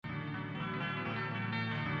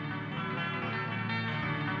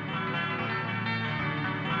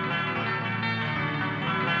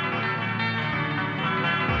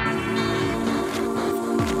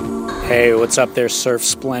Hey, what's up there, Surf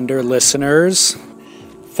Splendor listeners?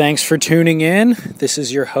 Thanks for tuning in. This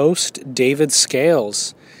is your host, David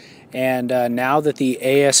Scales. And now that the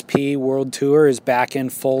ASP World Tour is back in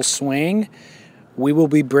full swing, we will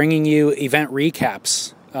be bringing you event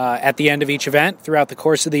recaps at the end of each event throughout the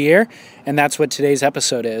course of the year. And that's what today's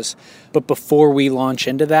episode is. But before we launch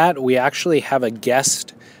into that, we actually have a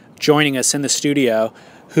guest joining us in the studio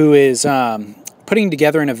who is putting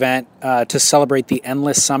together an event to celebrate the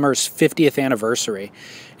Endless Summer's 50th anniversary.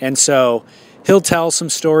 And so he'll tell some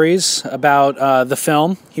stories about the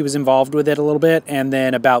film. He was involved with it a little bit, and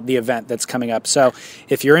then about the event that's coming up. So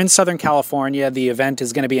if you're in Southern California, the event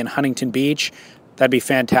is going to be in Huntington Beach. That'd be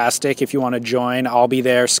fantastic. If you want to join, I'll be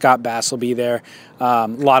there. Scott Bass will be there. A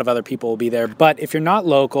lot of other people will be there. But if you're not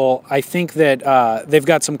local, I think that they've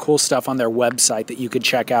got some cool stuff on their website that you could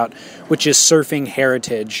check out, which is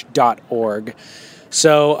surfingheritage.org.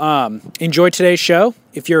 So enjoy today's show.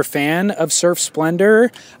 If you're a fan of Surf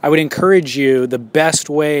Splendor, I would encourage you, the best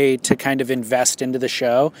way to kind of invest into the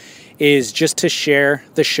show is just to share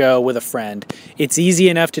the show with a friend. It's easy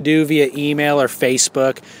enough to do via email or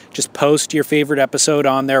Facebook. Just post your favorite episode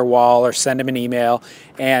on their wall or send them an email.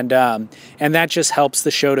 And that just helps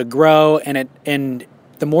the show to grow. And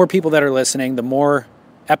the more people that are listening, the more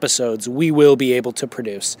episodes we will be able to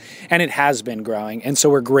produce, and it has been growing, and so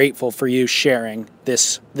we're grateful for you sharing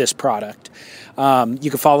this product. You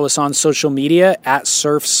can follow us on social media at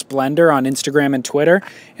Surf Splendor on Instagram and Twitter,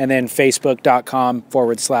 and then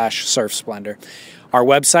facebook.com/Surf Splendor. Our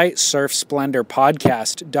website,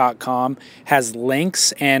 surfsplendorpodcast.com, has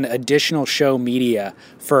links and additional show media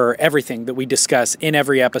for everything that we discuss in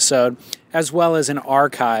every episode, as well as an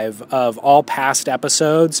archive of all past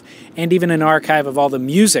episodes and even an archive of all the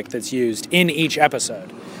music that's used in each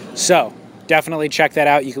episode. So definitely check that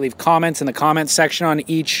out. You can leave comments in the comments section on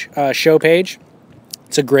each show page.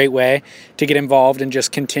 It's a great way to get involved and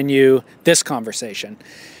just continue this conversation.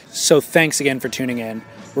 So thanks again for tuning in.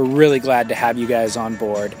 We're really glad to have you guys on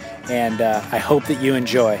board, and I hope that you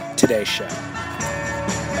enjoy today's show.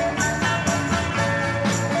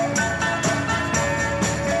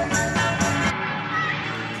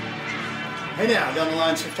 Hey now, down the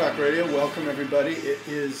line, Surf Talk Radio. Welcome, everybody. It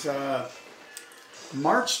is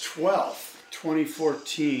March 12th,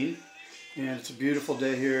 2014, and it's a beautiful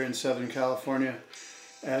day here in Southern California,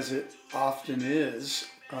 as it often is.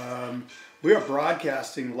 We are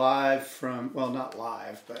broadcasting live from, well, not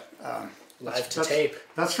live, but Live to tape.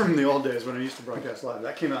 That's from the old days when I used to broadcast live.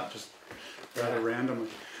 That came out just rather randomly.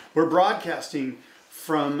 We're broadcasting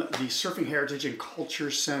from the Surfing Heritage and Culture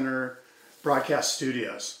Center broadcast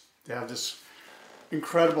studios. They have this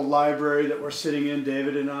incredible library that we're sitting in,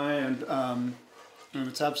 David and I, and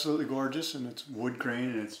it's absolutely gorgeous, and it's wood grain,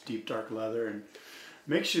 and it's deep dark leather, and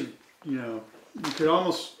makes you, you could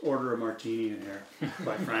almost order a martini in here,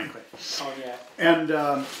 quite frankly. Oh, yeah. And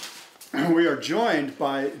we are joined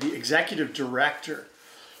by the executive director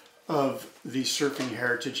of the Surfing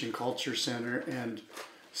Heritage and Culture Center, and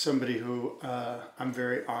somebody who I'm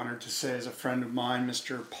very honored to say is a friend of mine,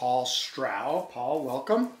 Mr. Paul Staurch. Paul,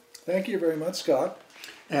 welcome. Thank you very much, Scott.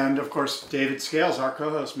 And, of course, David Scales, our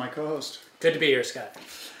co-host, my co-host. Good to be here, Scott.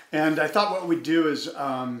 And I thought what we'd do is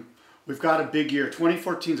we've got a big year.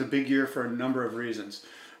 2014 is a big year for a number of reasons,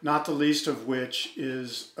 not the least of which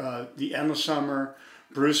is the Endless Summer.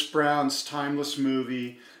 Bruce Brown's timeless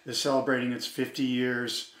movie is celebrating its 50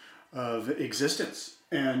 years of existence.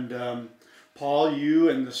 And Paul, you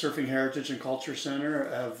and the Surfing Heritage and Culture Center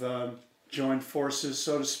have joined forces,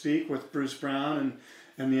 so to speak, with Bruce Brown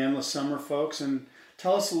and the Endless Summer folks. And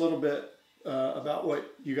tell us a little bit about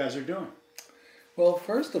what you guys are doing. Well,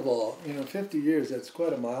 first of all, 50 years, that's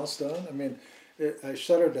quite a milestone. I mean, I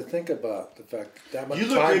shudder to think about the fact that much time.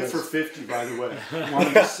 You look good for 50, by the way. I want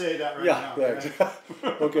to just say that right now. Thanks.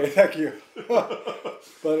 Okay, thank you.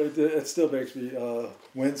 But it still makes me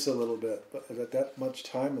wince a little bit, but that much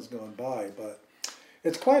time has gone by. But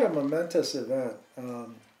it's quite a momentous event,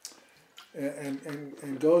 and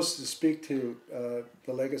goes to speak to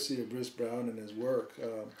the legacy of Bruce Brown and his work.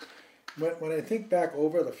 When I think back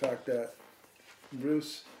over the fact that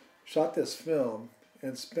Bruce shot this film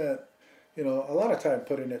and spent a lot of time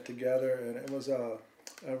putting it together, and it was a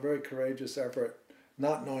very courageous effort,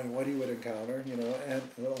 not knowing what he would encounter, and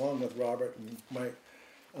along with Robert and Mike.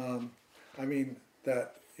 I mean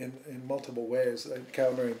that in multiple ways,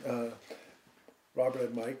 encountering Robert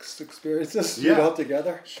and Mike's experiences,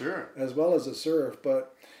 together, sure, as well as the surf.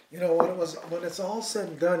 But when it's all said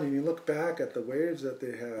and done, and you look back at the waves that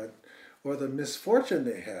they had, or the misfortune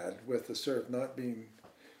they had with the surf not being,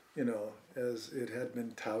 as it had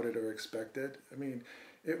been touted or expected. I mean,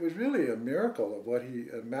 it was really a miracle of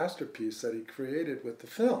a masterpiece that he created with the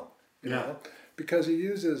film, you know, because he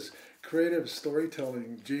uses creative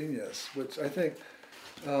storytelling genius, which I think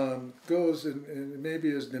goes and maybe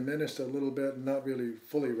is diminished a little bit and not really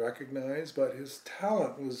fully recognized, but his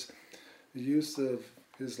talent was the use of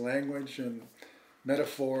his language and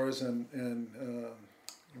metaphors and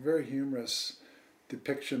very humorous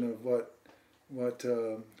depiction of what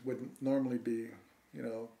would normally be, you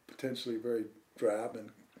know, potentially very drab and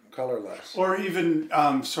colorless. Or even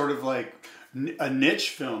sort of like a niche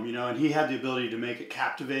film, you know, and he had the ability to make it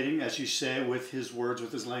captivating, as you say, with his words,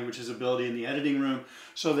 with his language, his ability in the editing room,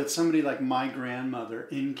 so that somebody like my grandmother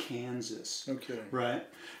in Kansas, right,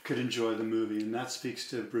 could enjoy the movie. And that speaks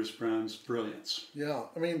to Bruce Brown's brilliance. Yeah,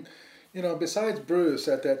 I mean, you know, besides Bruce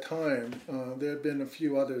at that time, there had been a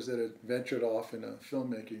few others that had ventured off in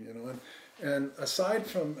filmmaking, you know, and aside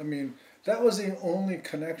from, I mean, that was the only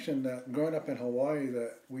connection that growing up in Hawaii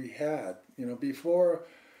that we had, you know, before.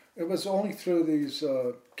 It was only through these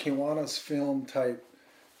Kiwanis film type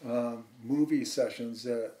movie sessions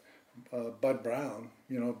that Bud Brown,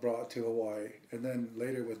 you know, brought to Hawaii, and then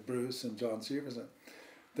later with Bruce and John Severson,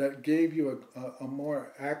 that gave you a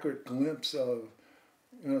more accurate glimpse of,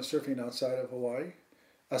 you know, surfing outside of Hawaii,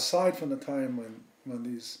 aside from the time when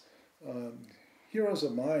these heroes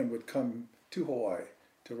of mine would come to Hawaii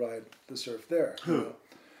to ride the surf there. Who? You know?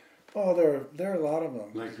 Oh, there are a lot of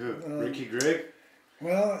them. Like who? Ricky Grigg?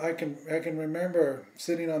 Well, I can remember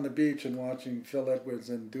sitting on the beach and watching Phil Edwards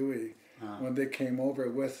and Dewey when they came over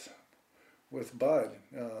with Bud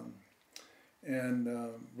and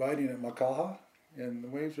riding at Makaha, and the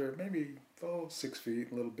waves were maybe 6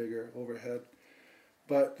 feet, a little bigger overhead,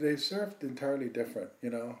 but they surfed entirely different, you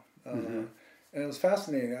know, and it was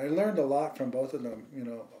fascinating. I learned a lot from both of them, you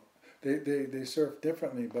know. They surf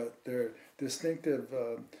differently, but their distinctive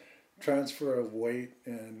transfer of weight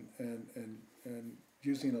and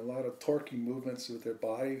using a lot of torquing movements with their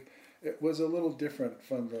body, it was a little different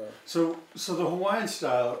from the... So the Hawaiian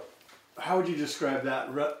style, how would you describe that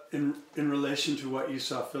in relation to what you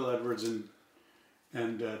saw Phil Edwards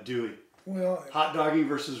and Dewey? Well... Hot dogging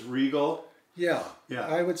versus regal? Yeah.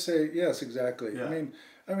 I would say, yes, exactly. Yeah.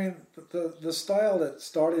 I mean, the style that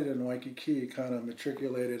started in Waikiki kind of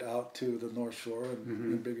matriculated out to the North Shore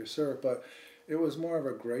and bigger surf, but it was more of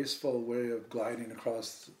a graceful way of gliding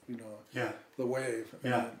across, you know, the wave.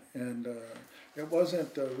 And it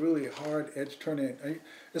wasn't a really hard edge turning.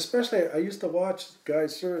 Especially, I used to watch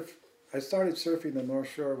guys surf. I started surfing the North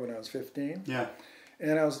Shore when I was 15. Yeah.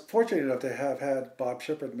 And I was fortunate enough to have had Bob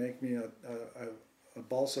Shepard make me a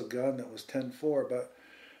balsa gun that was 10-4,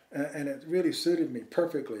 and it really suited me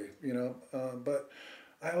perfectly, you know. But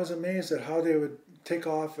I was amazed at how they would take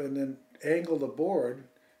off and then angle the board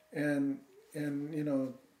and you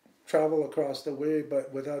know, travel across the wave,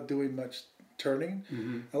 but without doing much turning.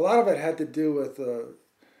 A lot of it had to do with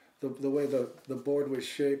the way the board was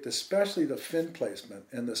shaped, especially the fin placement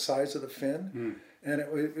and the size of the fin. And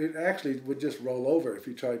it actually would just roll over if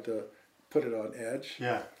you tried to put it on edge.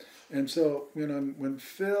 Yeah. And so, you know, when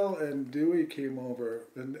Phil and Dewey came over,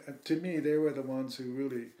 and to me, they were the ones who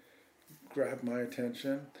really grabbed my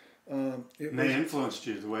attention. They influenced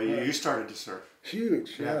you the way you started to surf.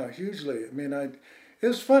 Huge, hugely. I mean, it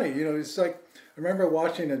was funny, you know. It's like I remember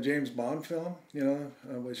watching a James Bond film, you know,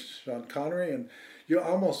 with Sean Connery, and you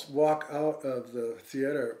almost walk out of the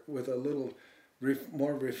theater with a little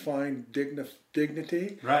more refined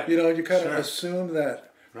dignity. Right. You know, you kind of assume that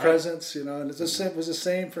presence, you know, and it was the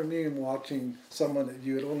same for me in watching someone that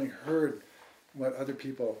you had only heard what other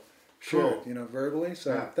people shared, you know, verbally.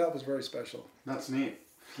 So that was very special. That's neat.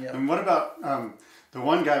 Yeah. And what about the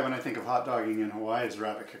one guy when I think of hot dogging in Hawaii is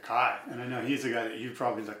Rabbit Kakai, and I know he's a guy that you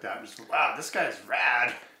probably looked at and just wow, this guy's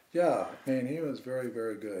rad. Yeah, I mean, he was very,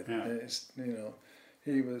 very good. Yeah. And you know,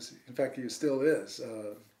 he was, in fact, he still is,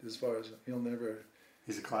 as far as he'll never...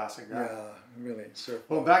 He's a classic guy. Yeah, really. Surf.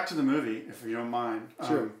 Well, back to the movie, if you don't mind.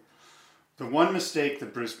 Sure. The one mistake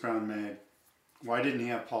that Bruce Brown made, why didn't he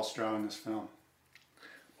have Paul Staurch in this film?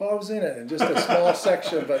 Well, I was in it in just a small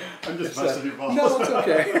section, but... I'm just busting your balls. No, it's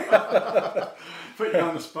okay. Put you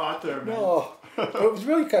on the spot there, man. No. It was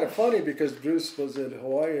really kind of funny because Bruce was in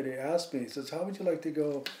Hawaii and he asked me, he says, how would you like to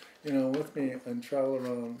go, you know, with me and travel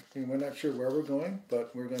around? I mean, we're not sure where we're going,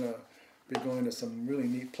 but we're going to be going to some really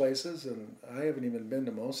neat places, and I haven't even been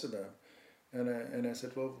to most of them. And I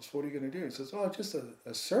said, well, so what are you going to do? He says, oh, just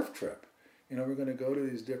a surf trip. You know, we're going to go to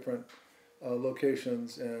these different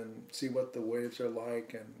locations and see what the waves are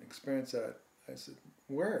like and experience that. I said,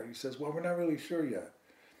 where? He says, well, we're not really sure yet.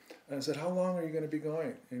 And I said, how long are you going to be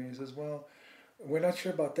going? And he says, well, we're not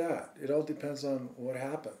sure about that. It all depends on what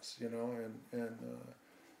happens, you know.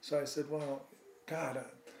 So I said, well, God,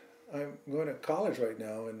 I'm going to college right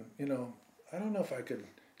now, and I don't know if I could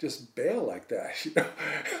just bail like that.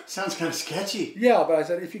 Sounds kind of sketchy. Yeah, but I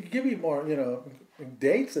said, if you could give me more,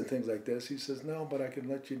 dates and things like this. He says, no, but I can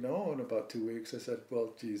let you know in about 2 weeks. I said,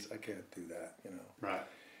 well, geez, I can't do that, Right.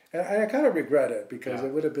 And I kind of regret it because Yeah.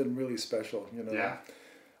 it would have been really special, Yeah.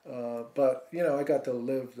 But, I got to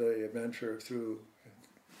live the adventure through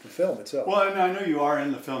the film itself. Well, and I know you are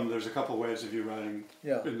in the film. There's a couple ways of you riding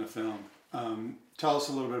Yeah. in the film. Tell us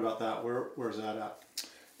a little bit about that. Where's that at?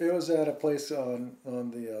 It was at a place on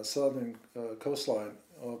the southern coastline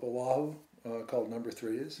of Oahu called Number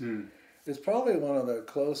Threes. Hmm. It's probably one of the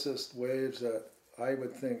closest waves that I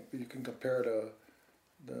would think you can compare to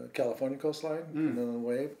the California coastline and then the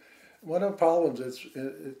wave. One of the problems is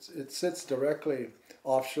it sits directly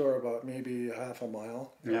offshore about maybe half a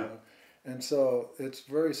mile. Yeah. And so it's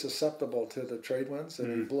very susceptible to the trade winds,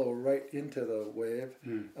 and they blow right into the wave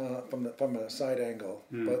from a side angle.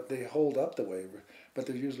 But they hold up the wave. But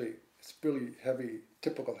they're usually, it's really heavy,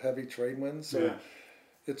 typical heavy trade winds. So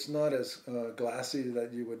it's not as glassy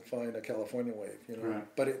that you would find a California wave,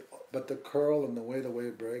 Right. But the curl and the way the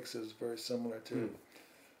wave breaks is very similar to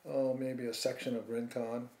maybe a section of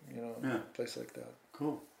Rincon, a place like that.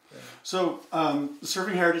 Cool. Yeah. So, the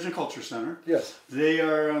Surfing Heritage and Culture Center. Yes. They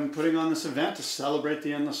are putting on this event to celebrate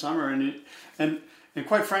the endless summer, and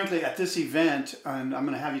quite frankly, at this event, and I'm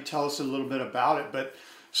going to have you tell us a little bit about it, but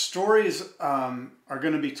stories are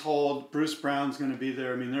going to be told. Bruce Brown's going to be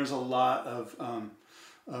there. I mean, there's a lot of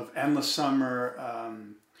endless summer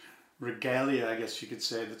regalia, I guess you could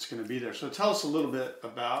say, that's going to be there. So tell us a little bit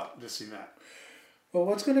about this event. Well,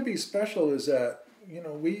 what's going to be special is that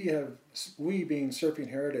we being Surfing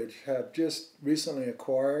Heritage have just recently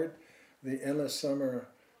acquired the Endless Summer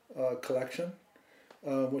collection,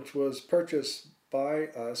 which was purchased by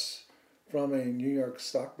us from a New York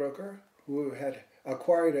stockbroker who had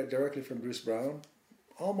acquired it directly from Bruce Brown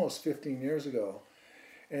almost 15 years ago,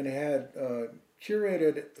 and had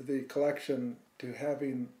curated the collection to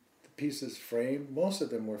having the pieces framed. Most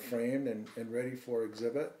of them were framed and ready for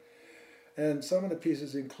exhibit. And some of the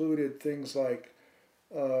pieces included things like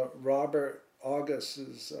Robert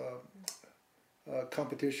August's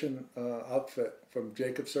competition outfit from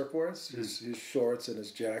Jacob Surfwears, his shorts and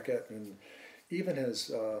his jacket, and even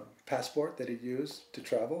his passport that he used to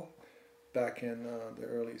travel back in the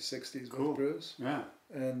early 60s with Bruce. Yeah.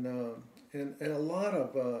 And a lot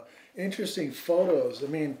of interesting photos. I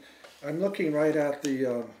mean, I'm looking right at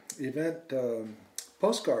the event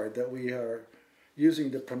postcard that we are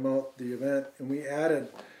using to promote the event, and we added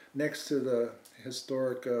next to the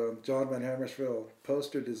historic John Van Hammersville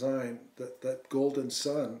poster design that golden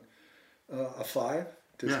sun, a 5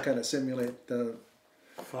 to kind of simulate the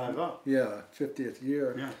 5-0. 50th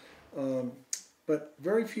year. Yeah. But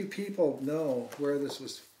very few people know where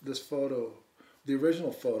this photo, the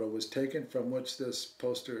original photo, was taken from which this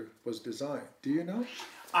poster was designed. Do you know?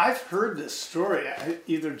 I've heard this story.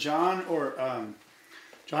 Either John or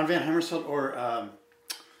John Van Hammersveld or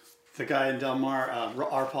the guy in Del Mar,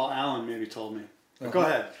 R. Paul Allen, maybe told me. Go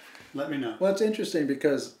ahead. Let me know. Well, it's interesting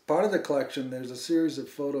because part of the collection, there's a series of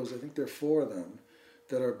photos, I think there are 4 of them,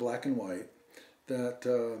 that are black and white, that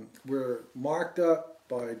were marked up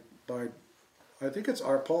by I think it's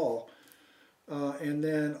R. Paul, and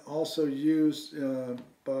then also used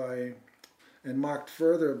by and marked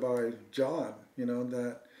further by John,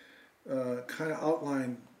 that kind of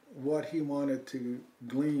outline what he wanted to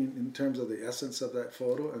glean in terms of the essence of that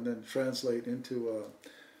photo and then translate into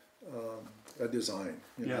a design,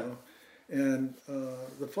 you know. And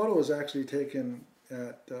the photo was actually taken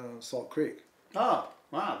at Salt Creek. Oh,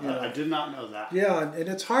 wow. I did not know that. Yeah, and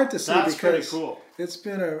it's hard to see That's because pretty cool. It's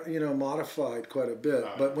been modified quite a bit.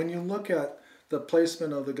 But when you look at the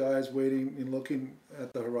placement of the guys waiting and looking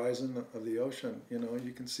at the horizon of the ocean,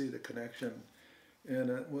 you can see the connection. And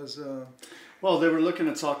it was... Well, they were looking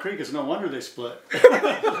at Salt Creek. It's no wonder they split.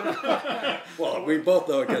 Well, we both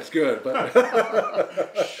know it gets good, but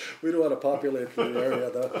we don't want to populate the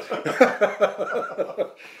area, though.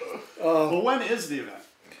 Well, when is the event?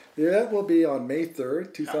 The event will be on May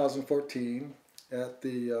 3rd, 2014, at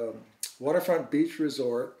the Waterfront Beach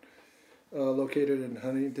Resort, located in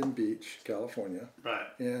Huntington Beach, California. Right.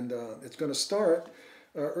 And it's going to start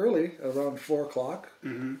early, around 4 o'clock.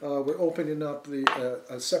 Mm-hmm. We're opening up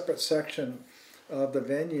a separate section of the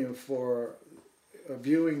venue for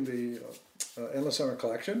viewing the Endless Summer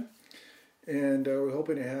Collection. And we're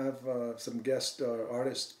hoping to have some guest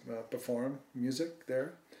artists perform music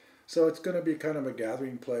there. So it's going to be kind of a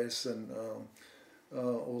gathering place, and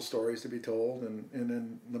old stories to be told, and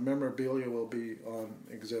then the memorabilia will be on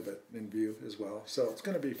exhibit in view as well. So it's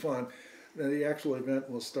going to be fun. The actual event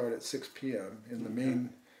will start at 6 p.m. in the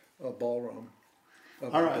main ballroom.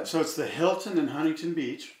 All right, so it's the Hilton in Huntington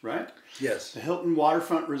Beach, right? Yes. The Hilton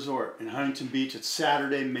Waterfront Resort in Huntington Beach. It's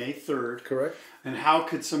Saturday, May 3rd. Correct. And how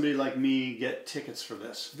could somebody like me get tickets for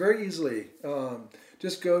this? Very easily.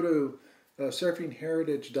 Just go to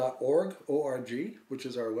surfingheritage.org, O-R-G, which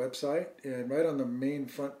is our website. And right on the main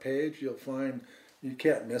front page, you'll find, you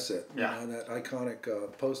can't miss it. Yeah. That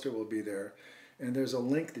iconic poster will be there. And there's a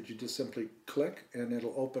link that you just simply click, and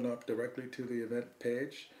it'll open up directly to the event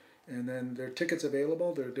page. And then there are tickets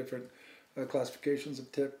available. There are different classifications of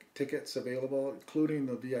tickets available, including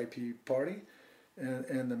the VIP party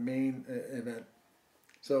and the main event.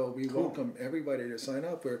 So we welcome everybody to sign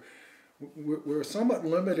up. We're somewhat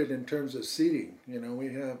limited in terms of seating.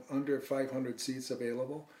 We have under 500 seats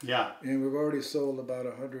available. Yeah. And we've already sold about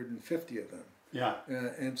 150 of them. Yeah.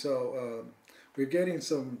 And so we're getting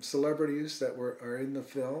some celebrities that are in the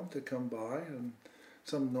film to come by, and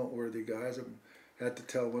some noteworthy guys. I had to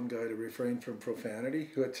tell one guy to refrain from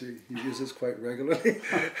profanity, which he uses quite regularly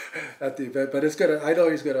at the event. But I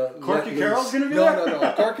know he's gonna. Corky Carroll's gonna be there?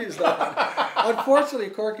 No. Corky's not.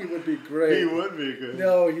 Unfortunately, Corky would be great. He would be good.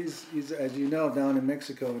 No, he's as you know, down in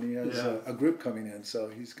Mexico, and he has a group coming in, so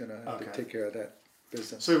he's gonna have to take care of that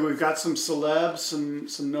business. So we've got some celebs,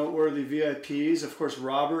 some noteworthy VIPs. Of course,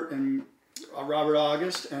 Robert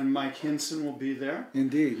August and Mike Hinson will be there.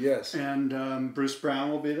 Indeed, yes. And Bruce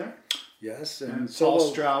Brown will be there. Yes, and Paul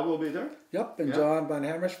Staurch will be there. Yep, and John Von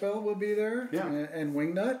Hammersfeld will be there. Yeah, and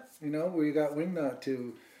Wingnut. We got Wingnut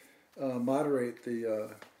to moderate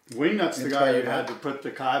the. Wingnut's the guy you had to put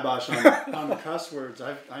the kibosh on the cuss words.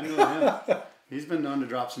 I know him. He's been known to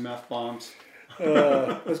drop some F-bombs.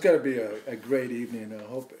 It's going to be a great evening. I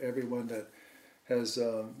hope everyone that has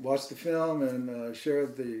watched the film and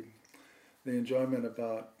shared the enjoyment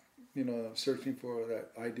about searching for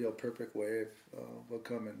that ideal perfect wave will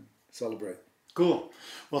come and celebrate. Cool.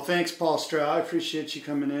 Well, thanks, Paul Staurch. I appreciate you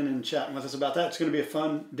coming in and chatting with us about that. It's going to be a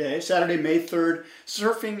fun day. Saturday, May 3rd,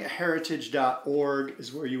 surfingheritage.org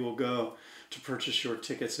is where you will go to purchase your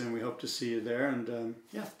tickets, and we hope to see you there. And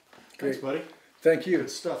thanks, buddy. Thank you. Good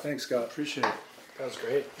stuff. Thanks, Scott. Appreciate it. That was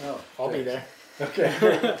great. I'll be there.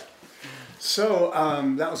 Okay. So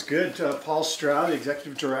that was good. Paul Staurch, the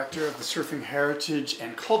Executive Director of the Surfing Heritage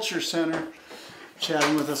and Culture Center,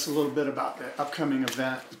 chatting with us a little bit about the upcoming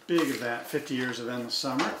event, big event, 50 years event this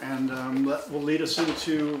summer. And will lead us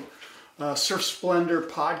into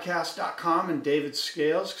surfsplendorpodcast.com and David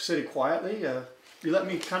Scales, sitting quietly. You let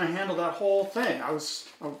me kind of handle that whole thing. I was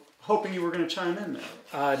hoping you were going to chime in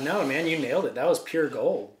there. No, man, you nailed it. That was pure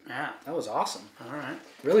gold. Yeah. That was awesome. All right.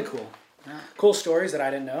 Really cool. Yeah. Cool stories that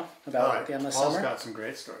I didn't know about the endless Paul's summer. got some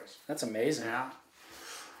great stories. That's amazing. Yeah.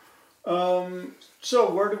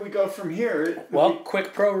 So where do we go from here? Well,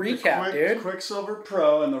 Quick Pro recap, dude. Quiksilver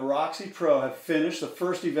Pro and the Roxy Pro have finished the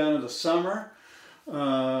first event of the summer.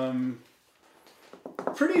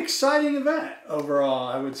 Pretty exciting event overall,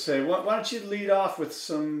 I would say. Why don't you lead off with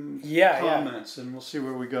some comments, and we'll see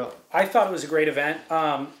where we go. I thought it was a great event.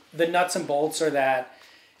 The nuts and bolts are that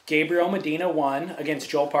Gabriel Medina won against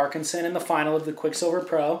Joel Parkinson in the final of the Quiksilver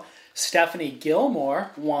Pro. Stephanie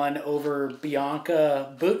Gilmore won over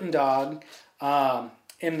Bianca Butendog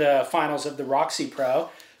in the finals of the Roxy Pro.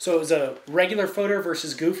 So it was a regular footer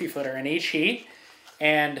versus goofy footer in each heat.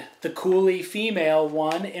 And the Cooley female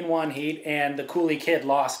won in one heat, and the Cooley kid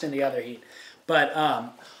lost in the other heat. But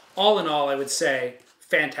all in all, I would say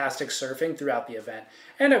fantastic surfing throughout the event.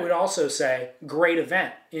 And I would also say great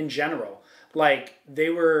event in general. Like, they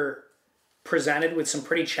were presented with some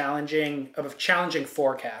pretty challenging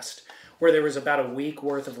forecast, where there was about a week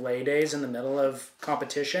worth of lay days in the middle of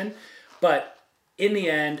competition. But in the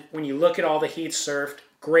end, when you look at all the heats surfed,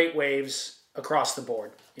 great waves across the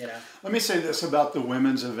board. Let me say this about the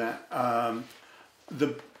women's event.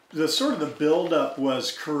 The sort of the build-up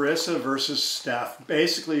was Carissa versus Steph.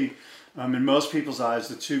 Basically, in most people's eyes,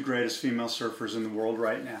 the two greatest female surfers in the world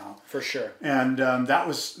right now. For sure. And that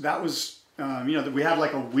was we had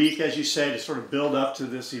like a week, as you say, to sort of build up to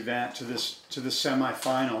this event, to this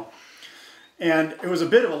semifinal. And it was a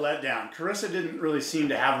bit of a letdown. Carissa didn't really seem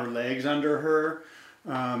to have her legs under her.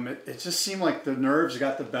 It just seemed like the nerves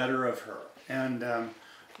got the better of her. And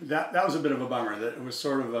that was a bit of a bummer, that it was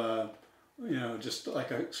sort of a, just like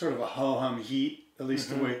a sort of a ho-hum heat, at least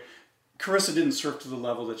the way. Carissa didn't surf to the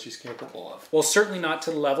level that she's capable of. Well, certainly not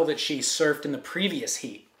to the level that she surfed in the previous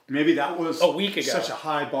heat. Maybe that was a week ago. Such a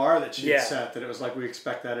high bar that she had set that it was like we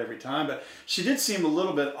expect that every time. But she did seem a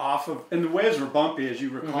little bit off of, and the waves were bumpy, as you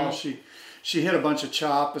recall. She she hit a bunch of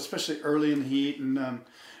chop, especially early in the heat, and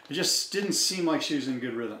it just didn't seem like she was in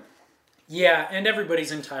good rhythm. Yeah, and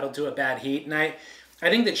everybody's entitled to a bad heat, and I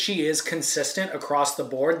think that she is consistent across the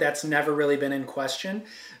board. That's never really been in question.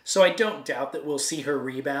 So I don't doubt that we'll see her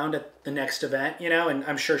rebound at the next event, and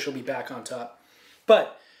I'm sure she'll be back on top.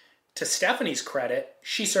 But to Stephanie's credit,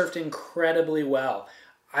 she surfed incredibly well.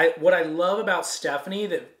 What I love about Stephanie,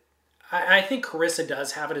 that I think Carissa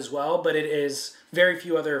does have it as well, but it is very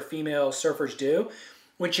few other female surfers do,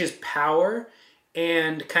 which is power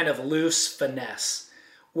and kind of loose finesse,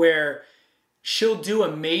 where she'll do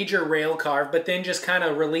a major rail carve, but then just kind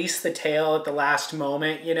of release the tail at the last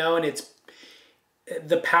moment, and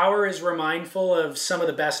the power is remindful of some of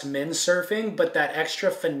the best men's surfing, but that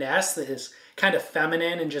extra finesse that is kind of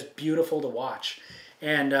feminine and just beautiful to watch.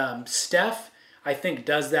 And Steph, I think,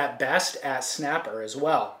 does that best at snapper as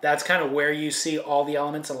well. That's kind of where you see all the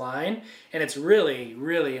elements align, and it's really,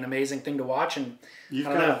 really an amazing thing to watch. And you've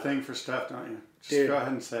got a thing for Steph, don't you? Just go ahead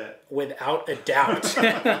and say it. Without a doubt.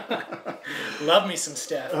 Love me some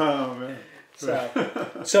Steph. Oh, man.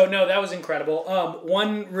 So no, that was incredible.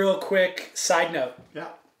 One real quick side note.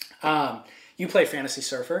 Yeah. You play Fantasy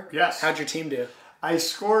Surfer. Yes. How'd your team do? I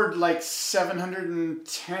scored like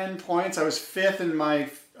 710 points. I was 5th in my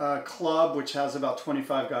club, which has about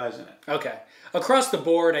 25 guys in it. Okay. Across the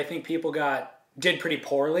board, I think people did pretty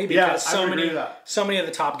poorly because so many of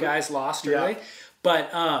the top guys lost early. But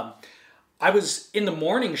I was in the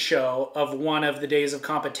morning show of one of the days of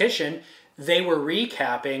competition. They were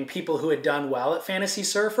recapping people who had done well at Fantasy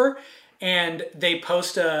Surfer, and they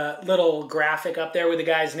post a little graphic up there with the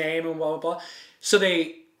guy's name and blah, blah, blah. So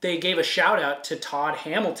they gave a shout out to Todd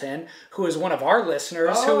Hamilton, who is one of our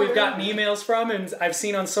listeners, who we've gotten emails from and I've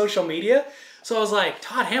seen on social media. So I was like,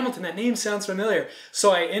 Todd Hamilton, that name sounds familiar.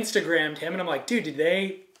 So I Instagrammed him and I'm like, dude, did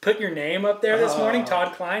they put your name up there this morning?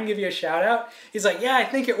 Todd Klein give you a shout out? He's like, yeah, I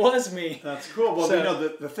think it was me. That's cool. Well,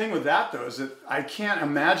 the thing with that though is that I can't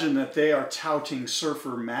imagine that they are touting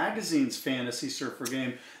Surfer Magazine's Fantasy Surfer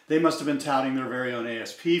game. They must have been touting their very own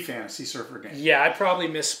ASP Fantasy Surfer game. Yeah, I probably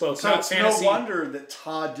misspoke. So it's no wonder that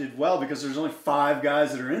Todd did well, because there's only 5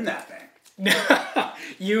 guys that are in that thing.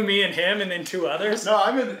 You, me, and him, and then 2 others? No,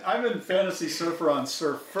 I'm in Fantasy Surfer on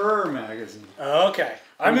Surfer Magazine. Oh, okay.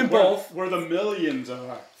 I'm in both. Where the millions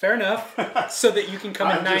are. Fair enough. So that you can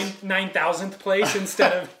come in 9,000th place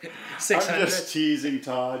instead of 600. I'm just teasing,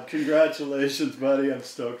 Todd. Congratulations, buddy. I'm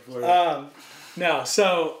stoked for you.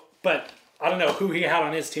 But I don't know who he had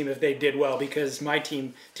on his team if they did well, because my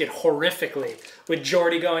team did horrifically with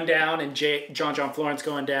Jordy going down and John Florence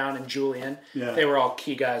going down and Julian. Yeah. They were all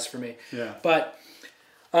key guys for me. Yeah. But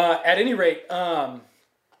at any rate, do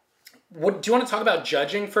you want to talk about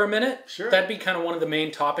judging for a minute? Sure. That'd be kind of one of the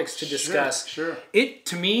main topics to discuss. Sure.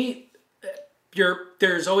 To me,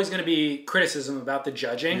 there's always going to be criticism about the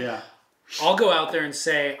judging. Yeah. I'll go out there and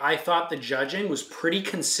say I thought the judging was pretty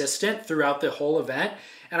consistent throughout the whole event.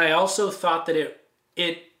 And I also thought that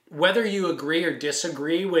it whether you agree or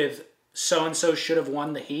disagree with so-and-so should have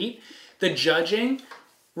won the heat, the judging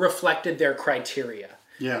reflected their criteria.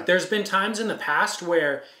 Yeah. There's been times in the past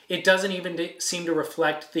where it doesn't even seem to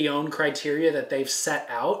reflect the own criteria that they've set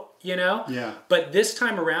out, Yeah. But this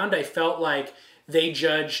time around, I felt like they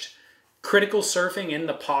judged critical surfing in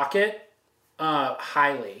the pocket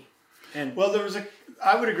highly. And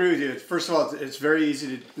I would agree with you. First of all, it's very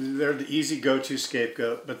easy they're the easy go-to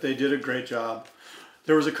scapegoat, but they did a great job.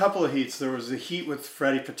 There was a couple of heats. There was a heat with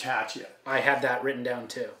Freddie Pataccia. I had that written down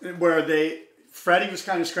too. Where Freddie was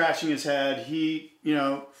kind of scratching his head. He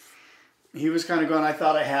was kind of going, I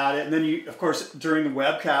thought I had it. And then of course, during the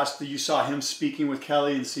webcast, you saw him speaking with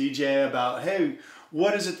Kelly and CJ about, hey,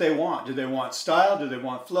 what is it they want? Do they want style? Do they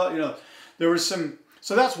want flow? There was some...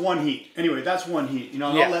 So that's one heat. Anyway, that's one heat.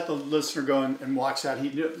 I'll let the listener go and watch that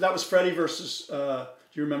heat. That was Freddie versus, do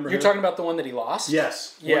you remember You're him? talking about the one that he lost?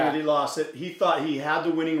 Yes. Yeah. One that he lost. He thought he had the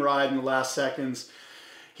winning ride in the last seconds.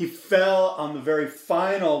 He fell on the very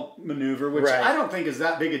final maneuver, which I don't think is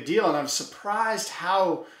that big a deal. And I'm surprised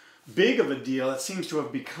how big of a deal it seems to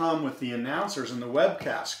have become with the announcers and the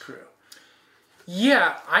webcast crew.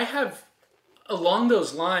 Yeah, I have, along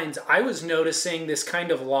those lines, I was noticing this kind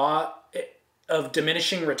of law of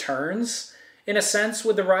diminishing returns in a sense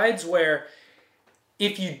with the rides, where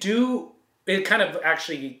if you do, it kind of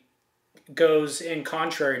actually goes in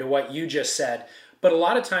contrary to what you just said, but a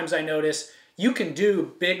lot of times I notice you can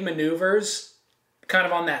do big maneuvers kind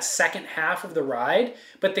of on that second half of the ride,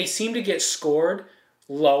 but they seem to get scored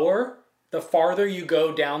lower the farther you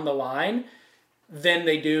go down the line than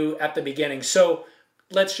they do at the beginning. So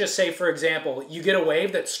let's just say, for example, you get a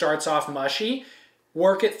wave that starts off mushy.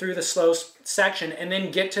 work it through the slow section, and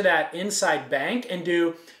then get to that inside bank and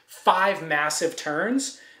do 5 massive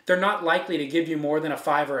turns, they're not likely to give you more than a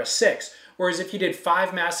 5 or a 6. Whereas if you did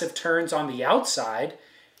 5 massive turns on the outside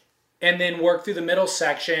and then work through the middle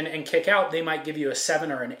section and kick out, they might give you a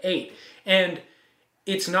 7 or an 8. And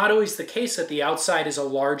it's not always the case that the outside is a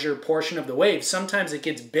larger portion of the wave. Sometimes it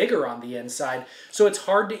gets bigger on the inside. So it's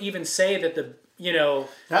hard to even say that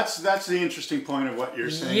That's the interesting point of what you're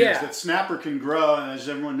saying, yeah, is that snapper can grow, and as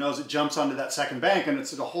everyone knows, it jumps onto that second bank, and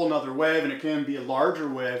it's a whole nother wave, and it can be a larger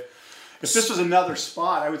wave. If this was another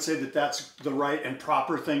spot, I would say that that's the right and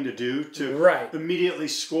proper thing to do, to immediately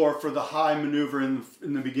score for the high maneuver in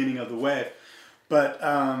the beginning of the wave. But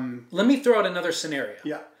let me throw out another scenario.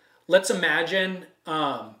 Yeah. Let's imagine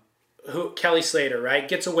Kelly Slater, right,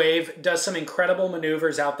 gets a wave, does some incredible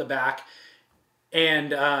maneuvers out the back,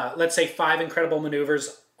 and let's say 5 incredible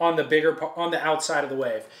maneuvers on the outside of the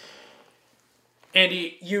wave. And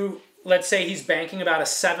let's say he's banking about a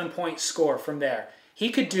 7-point score from there.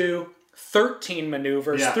 He could do 13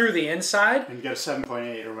 maneuvers through the inside and get a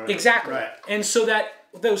 7.8 or whatever. Exactly. Right. And so that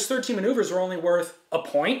those 13 maneuvers were only worth a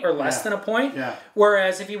point or less than a point. Yeah.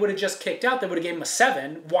 Whereas if he would have just kicked out, they would have given him a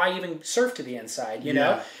 7. Why even surf to the inside, you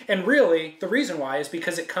know? And really, the reason why is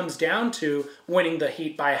because it comes down to winning the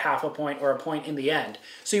heat by a half a point or a point in the end.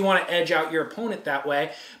 So you want to edge out your opponent that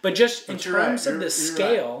way. But just in terms of the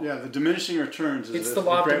scale... Yeah, the diminishing returns is it's the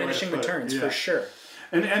law of diminishing returns, for sure.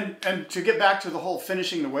 And to get back to the whole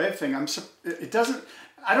finishing the wave thing,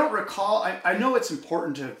 I don't recall, I know it's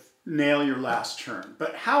important to nail your last turn,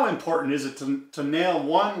 but how important is it to nail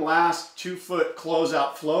one last 2-foot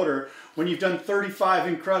closeout floater when you've done 35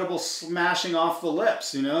 incredible smashing off the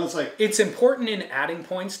lips? You know, it's like... It's important in adding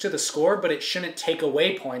points to the score, but it shouldn't take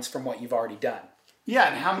away points from what you've already done. Yeah,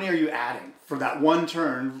 and how many are you adding for that one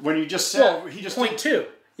turn when you just said... Well, he just 0.2,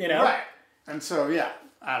 you know? Right. And so, yeah,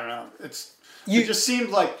 I don't know. It just seemed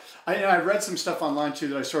like, I read some stuff online too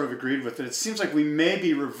that I sort of agreed with. It seems like we may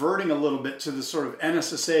be reverting a little bit to the sort of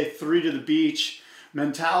NSSA 3 to the beach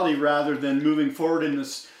mentality rather than moving forward in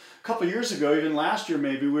this. A couple of years ago, even last year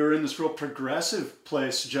maybe, we were in this real progressive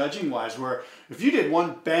place judging-wise where if you did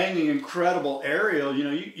one banging incredible aerial, you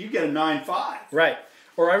know, you get a 9.5. Right.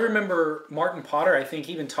 Or I remember Martin Potter, I think,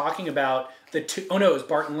 even talking about it was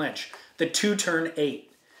Barton Lynch, the 2-turn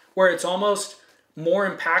 8, where it's almost more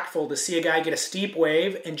impactful to see a guy get a steep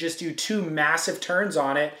wave and just do 2 massive turns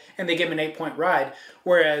on it and they give him an 8-point ride,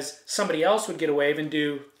 whereas somebody else would get a wave and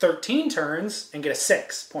do 13 turns and get a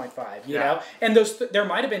 6.5, you know? And there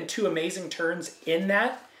might have been 2 amazing turns in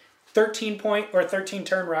that 13-point or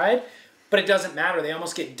 13-turn ride, but it doesn't matter. They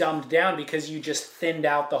almost get dumbed down because you just thinned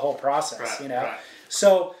out the whole process, you know? Right.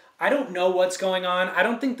 So I don't know what's going on. I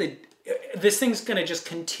don't think that this thing's going to just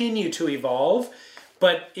continue to evolve,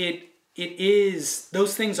 but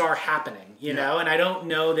those things are happening, you know, and I don't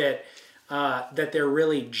know that they're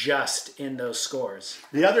really just in those scores.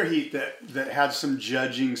 The other heat that had some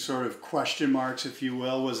judging sort of question marks, if you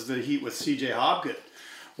will, was the heat with CJ Hobgood,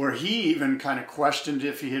 where he even kind of questioned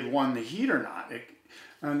if he had won the heat or not.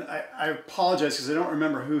 And I apologize because I don't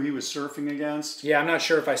remember who he was surfing against. Yeah, I'm not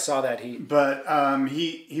sure if I saw that heat. But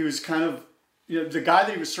he was kind of... You know, the guy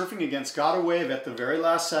that he was surfing against got a wave at the very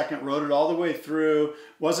last second, rode it all the way through,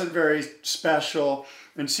 wasn't very special.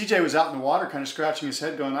 And CJ was out in the water kind of scratching his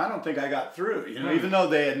head going, I don't think I got through. You know, even though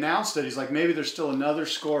they announced it, he's like, maybe there's still another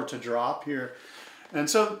score to drop here. And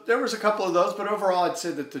so there was a couple of those, but overall I'd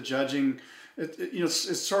say that the judging,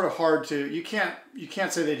 it's sort of hard to, you can't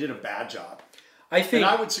say they did a bad job. And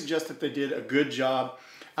I would suggest that they did a good job.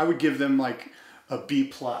 I would give them like a B+.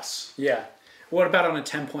 Yeah. What about on a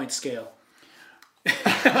 10-point scale?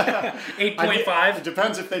 8.5. It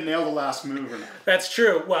depends if they nail the last move or not. That's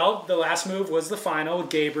true. Well, the last move was the final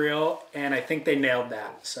with Gabriel, and I think they nailed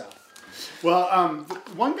that. So, well,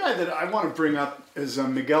 one guy that I want to bring up is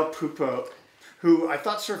Miguel Pupo, who I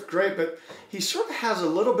thought surfed great, but he sort of has a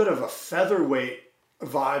little bit of a featherweight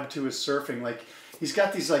vibe to his surfing. Like he's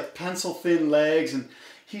got these like pencil thin legs, and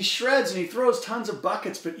he shreds and he throws tons of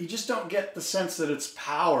buckets, but you just don't get the sense that it's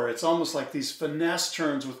power. It's almost like these finesse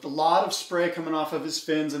turns with a lot of spray coming off of his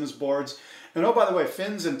fins and his boards. And oh, by the way,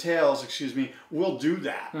 fins and tails, will do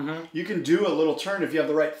that. Mm-hmm. You can do a little turn if you have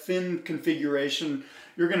the right fin configuration.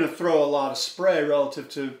 You're going to throw a lot of spray relative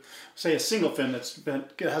to, say, a single fin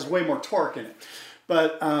that has way more torque in it.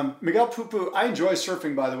 But Miguel Pupo, I enjoy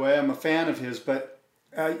surfing, by the way. I'm a fan of his, but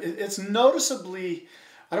it's noticeably...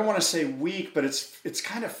 I don't want to say weak, but it's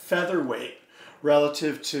kind of featherweight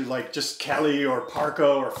relative to like just Kelly or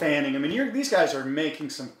Parco or Fanning. I mean, these guys are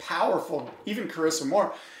making some powerful, even Carissa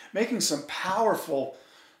Moore, making some powerful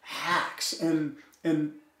hacks. And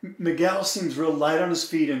Miguel seems real light on his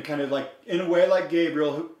feet and kind of like, in a way like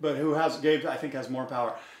Gabriel, but Gabe I think has more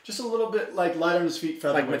power. Just a little bit like light on his feet,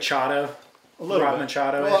 featherweight. Like Machado? A little Rob bit.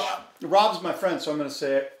 Machado-ish? Well, Rob's my friend, so I'm going to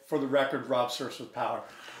say it for the record, Rob surfs with power.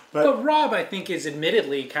 But Rob, I think, is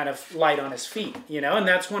admittedly kind of light on his feet, and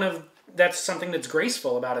that's something that's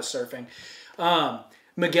graceful about his surfing.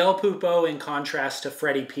 Miguel Pupo, in contrast to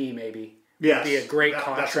Freddie P, maybe. Yes. Would be a great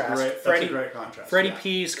contrast. That's a great contrast. Freddie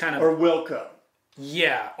P's kind of... Or Wilco.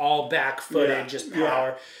 Yeah, all back-footed, just power.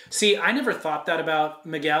 Yeah. See, I never thought that about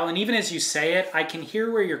Miguel, and even as you say it, I can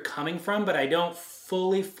hear where you're coming from, but I don't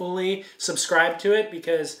fully subscribe to it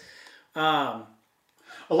because...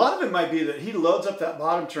 A lot of it might be that he loads up that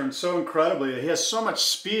bottom turn so incredibly. He has so much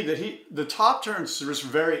speed that the top turns just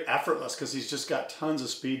very effortless because he's just got tons of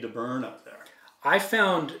speed to burn up there. I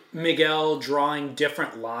found Miguel drawing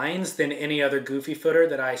different lines than any other goofy footer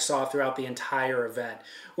that I saw throughout the entire event,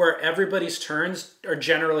 where everybody's turns are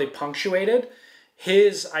generally punctuated.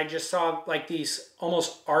 I just saw like these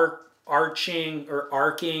almost arcing,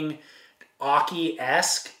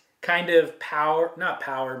 Aki-esque kind of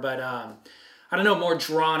more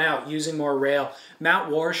drawn out, using more rail. Matt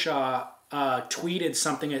Warshaw tweeted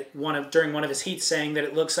something during one of his heats saying that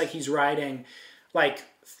it looks like he's riding like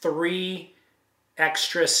 3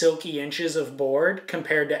 extra silky inches of board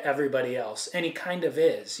compared to everybody else. And he kind of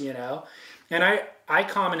is, And I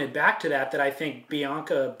commented back to that I think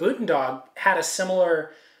Bianca Butendog had a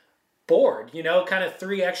similar board, kind of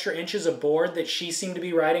 3 extra inches of board that she seemed to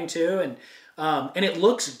be riding too. And it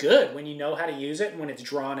looks good when you know how to use it and when it's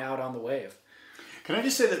drawn out on the wave. Can I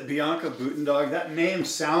just say that Bianca Butendog, that name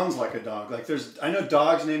sounds like a dog. Like I know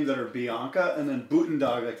dogs named that are Bianca, and then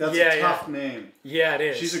Butendog, like that's a tough name. Yeah, it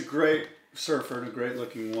is. She's a great surfer and a great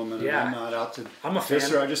looking woman. Yeah. I'm not out to I'm a fan.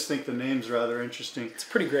 Her. I just think the name's rather interesting. It's a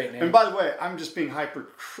pretty great name. And by the way, I'm just being I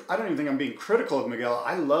don't even think I'm being critical of Miguel.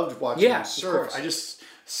 I loved watching him surf. I just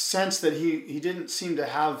sense that he didn't seem to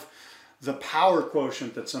have the power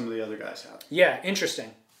quotient that some of the other guys have. Yeah,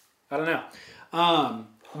 interesting. I don't know.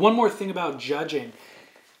 One more thing about judging.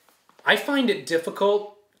 I find it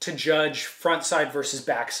difficult to judge frontside versus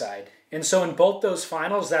backside. And so in both those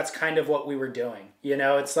finals, that's kind of what we were doing.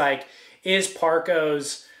 It's like, is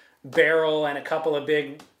Parco's barrel and a couple of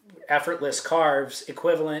big effortless carves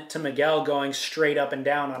equivalent to Miguel going straight up and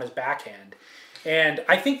down on his backhand? And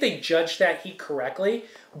I think they judged that heat correctly,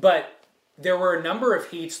 but there were a number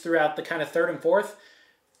of heats throughout the kind of third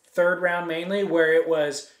round mainly, where it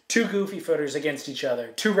was 2 goofy footers against each other,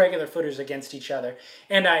 2 regular footers against each other.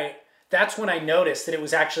 And that's when I noticed that it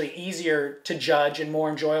was actually easier to judge and more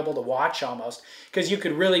enjoyable to watch almost, because you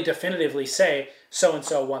could really definitively say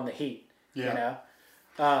so-and-so won the heat. Yeah.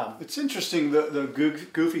 It's interesting, the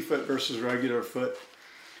goofy foot versus regular foot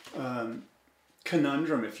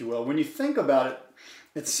conundrum, if you will. When you think about it,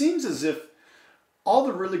 it seems as if all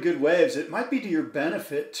the really good waves, it might be to your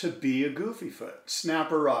benefit to be a goofy foot.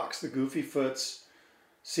 Snapper rocks, the goofy foots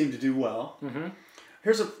seem to do well. Mm-hmm.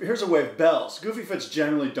 Here's a wave, bells. Goofy foots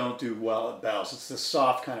generally don't do well at bells. It's this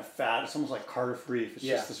soft kind of fat. It's almost like Cardiff Reef. It's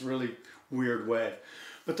just this really weird wave.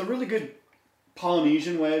 But the really good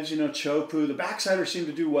Polynesian waves, Chopu, the backsiders seem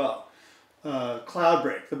to do well. Cloud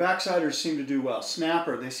break, the backsiders seem to do well.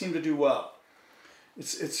 Snapper, they seem to do well.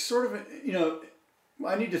 It's sort of,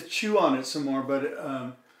 I need to chew on it some more,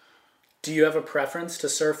 but... Do you have a preference to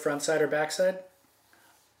surf frontside or backside?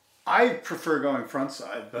 I prefer going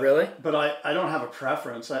frontside. But, really? But I don't have a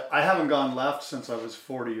preference. I haven't gone left since I was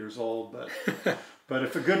 40 years old, but but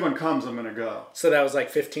if a good one comes, I'm going to go. So that was like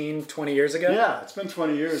 15, 20 years ago? Yeah, it's been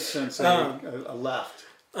 20 years since I left.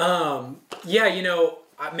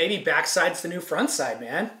 Maybe backside's the new frontside,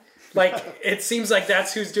 man. Like, it seems like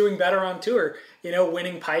that's who's doing better on tour.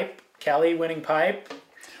 Winning pipe, Kelly winning pipe.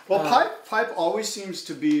 Well, pipe always seems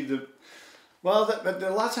to be the... Well, but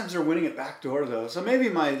a lot of times they're winning it backdoor, though. So maybe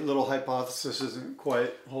my little hypothesis isn't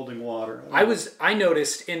quite holding water. I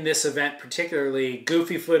noticed in this event particularly,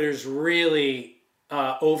 goofy footers really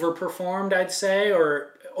overperformed, I'd say,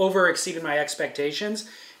 or over-exceeded my expectations.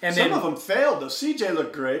 And some of them failed, though. CJ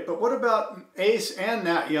looked great, but what about Ace and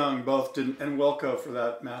Nat Young both didn't, and Wilco for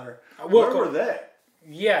that matter? Where were they?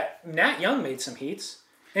 Yeah, Nat Young made some heats.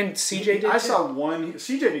 And CJ did I saw one.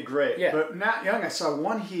 CJ did great, yeah. But Nat Young, I saw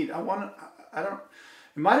one heat. It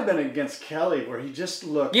might have been against Kelly where he just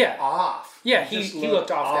looked off. Yeah, he looked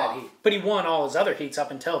off that heat. But he won all his other heats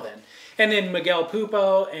up until then. And then Miguel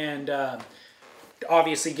Pupo and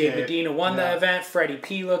obviously Gabe Medina won the event. Freddie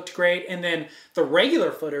P looked great. And then the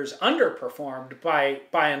regular footers underperformed by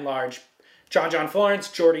and large. John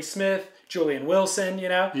Florence, Jordy Smith, Julian Wilson,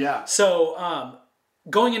 Yeah. So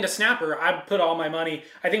going into Snapper, I put all my money.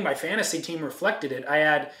 I think my fantasy team reflected it. I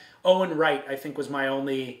had Owen Wright, I think, was my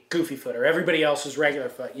only goofy footer. Everybody else was regular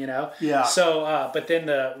foot, you know? Yeah. So, but then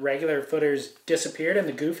the regular footers disappeared and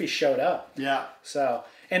the goofy showed up. Yeah. So,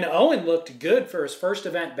 and Owen looked good for his first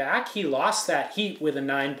event back. He lost that heat with a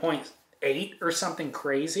 9.8 or something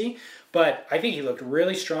crazy, but I think he looked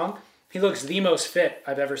really strong. He looks the most fit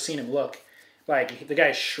I've ever seen him look. Like, the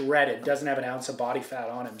guy's shredded, doesn't have an ounce of body fat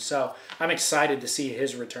on him. So I'm excited to see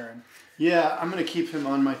his return. Yeah, I'm going to keep him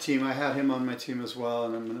on my team. I had him on my team as well,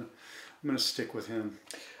 and I'm going to stick with him.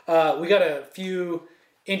 We got a few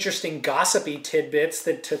interesting gossipy tidbits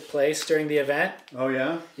that took place during the event. Oh,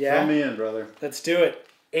 yeah? Yeah. Throw me in, brother. Let's do it.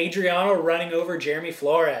 Adriano running over Jeremy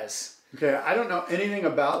Flores. Okay, I don't know anything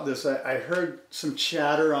about this. I heard some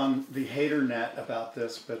chatter on the hater net about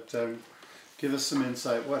this, but give us some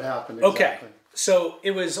insight. What happened exactly? Okay, so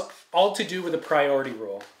it was all to do with the priority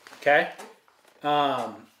rule, okay?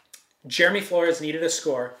 Jeremy Flores needed a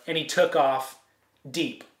score, and he took off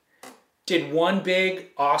deep. Did one big,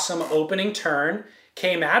 awesome opening turn,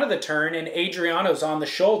 came out of the turn, and Adriano's on the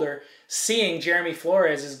shoulder, seeing Jeremy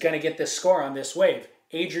Flores is going to get this score on this wave.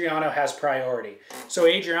 Adriano has priority. So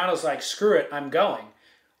Adriano's like, screw it, I'm going.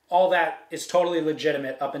 All that is totally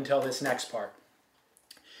legitimate up until this next part.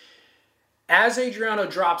 As Adriano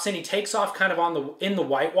drops in, he takes off kind of in the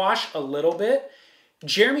whitewash a little bit.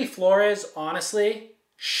 Jeremy Flores, honestly,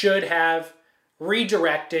 should have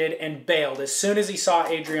redirected and bailed as soon as he saw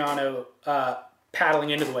Adriano paddling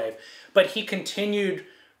into the wave. But he continued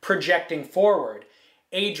projecting forward.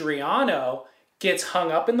 Adriano gets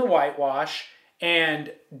hung up in the whitewash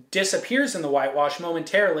and disappears in the whitewash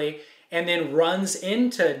momentarily and then runs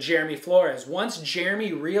into Jeremy Flores. Once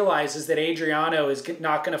Jeremy realizes that Adriano is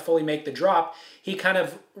not going to fully make the drop, he kind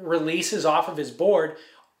of releases off of his board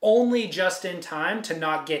only just in time to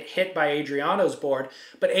not get hit by Adriano's board.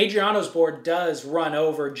 But Adriano's board does run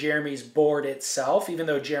over Jeremy's board itself, even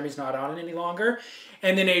though Jeremy's not on it any longer.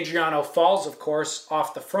 And then Adriano falls, of course,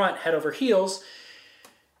 off the front, head over heels.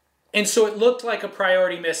 And so it looked like a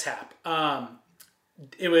priority mishap.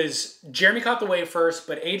 It was Jeremy caught the wave first,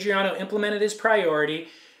 but Adriano implemented his priority.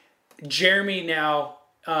 Jeremy now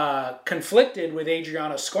conflicted with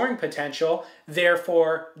Adriano's scoring potential.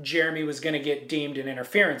 Therefore, Jeremy was going to get deemed an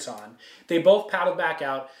interference on. They both paddled back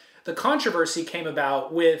out. The controversy came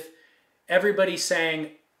about with everybody saying,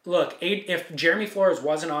 look, if Jeremy Flores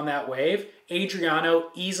wasn't on that wave, Adriano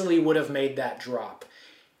easily would have made that drop.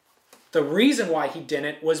 The reason why he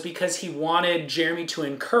didn't was because he wanted Jeremy to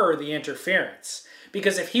incur the interference.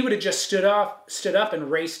 Because if he would have just stood up and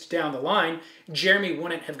raced down the line, Jeremy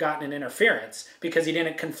wouldn't have gotten an interference because he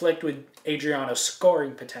didn't conflict with Adriano's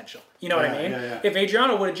scoring potential. You know what I mean? Yeah. If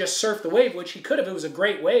Adriano would have just surfed the wave, which he could have, it was a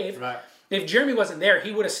great wave. Right. If Jeremy wasn't there,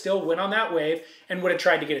 he would have still went on that wave and would have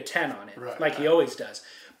tried to get a 10 on it, he always does.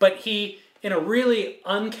 But he, in a really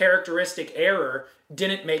uncharacteristic error,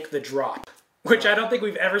 didn't make the drop. Which I don't think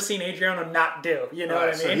we've ever seen Adriano not do. You know what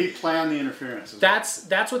I mean? So he planned the interference.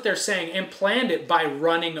 That's what they're saying, and planned it by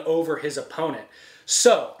running over his opponent.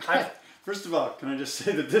 So, first of all, can I just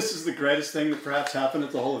say that this is the greatest thing that perhaps happened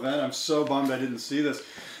at the whole event? I'm so bummed I didn't see this.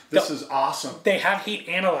 This is awesome. They have heat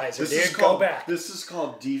analyzer, Go back. This is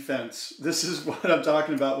called defense. This is what I'm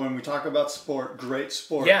talking about when we talk about sport. Great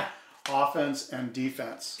sport. Yeah. Offense and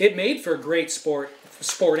defense. It made for great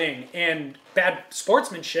sporting and bad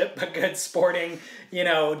sportsmanship, but good sporting,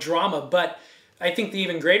 drama. But I think the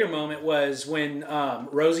even greater moment was when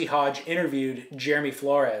Rosie Hodge interviewed Jeremy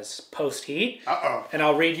Flores post-heat. Uh-oh. And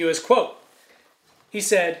I'll read you his quote. He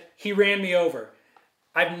said, "He ran me over.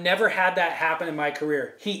 I've never had that happen in my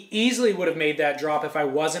career. He easily would have made that drop if I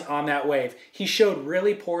wasn't on that wave. He showed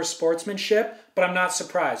really poor sportsmanship, but I'm not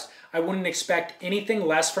surprised. I wouldn't expect anything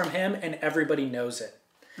less from him, and everybody knows it."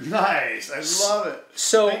 Nice. I love it.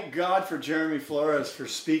 So, thank God for Jeremy Flores for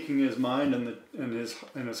speaking his mind and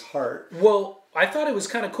his heart. Well, I thought it was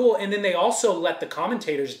kind of cool, and then they also let the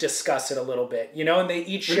commentators discuss it a little bit, and they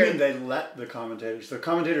each shared. What do you mean they let the commentators? The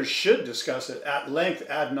commentators should discuss it at length,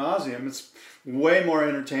 ad nauseum. It's way more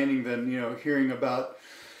entertaining than hearing about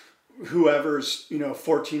whoever's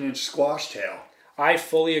 14-inch squash tail. I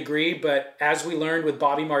fully agree, but as we learned with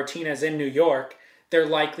Bobby Martinez in New York, they're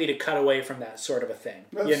likely to cut away from that sort of a thing.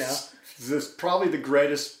 This is probably the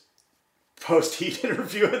greatest post-heat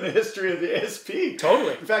interview in the history of the ASP.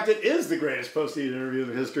 Totally. In fact, it is the greatest post-heat interview in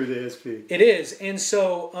the history of the ASP. It is. And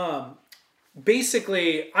so,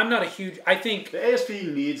 basically, I think the ASP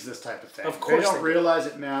needs this type of thing. Of course they don't realize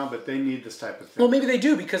it now, but they need this type of thing. Well, maybe they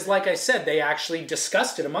do, because like I said, they actually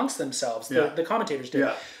discussed it amongst themselves. The commentators did.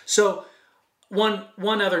 Yeah. So, one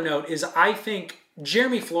other note is I think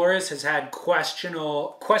Jeremy Flores has had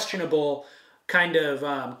questionable kind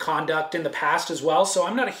of conduct in the past as well. So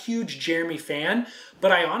I'm not a huge Jeremy fan,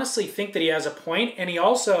 but I honestly think that he has a point. And he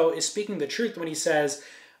also is speaking the truth when he says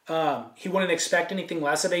he wouldn't expect anything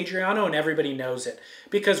less of Adriano, and everybody knows it.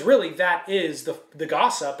 Because really that is the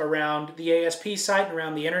gossip around the ASP site and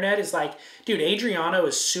around the internet is like, dude, Adriano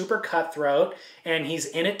is super cutthroat and he's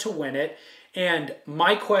in it to win it. And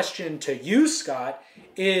my question to you, Scott,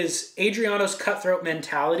 is Adriano's cutthroat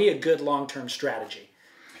mentality a good long-term strategy?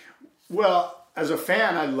 Well, as a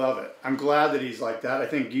fan, I love it. I'm glad that he's like that. I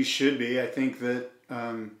think you should be. I think that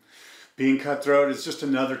being cutthroat is just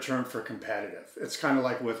another term for competitive. It's kind of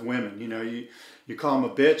like with women. You know, you call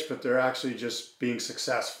them a bitch, but they're actually just being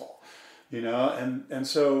successful. You know, and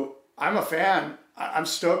so I'm a fan. I'm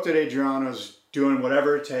stoked that Adriano's doing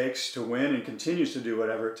whatever it takes to win and continues to do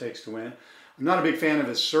whatever it takes to win. I'm not a big fan of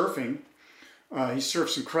his surfing. He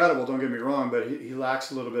surfs incredible, don't get me wrong, but he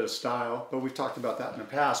lacks a little bit of style. But we've talked about that in the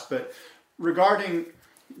past. But regarding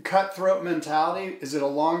cutthroat mentality, is it a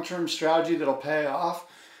long-term strategy that'll pay off?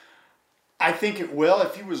 I think it will.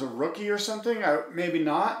 If he was a rookie or something, maybe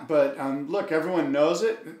not. But look, everyone knows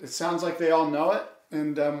it. It sounds like they all know it.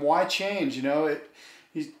 And why change? You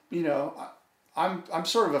know, I'm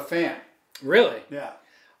sort of a fan. Really? Yeah.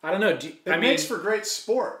 I don't know. It makes for great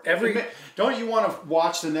sport. Don't you want to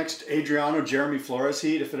watch the next Adriano Jeremy Flores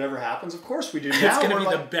heat if it ever happens? Of course we do. It's going to be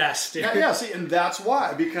the best. Dude. Yeah, see, and that's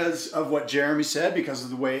why. Because of what Jeremy said, because of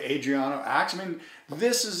the way Adriano acts. I mean,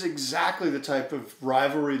 this is exactly the type of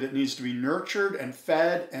rivalry that needs to be nurtured and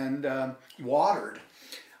fed and watered.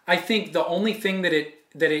 I think the only thing that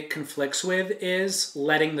it conflicts with is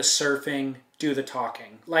letting the surfing do the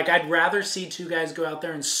talking. Like, I'd rather see two guys go out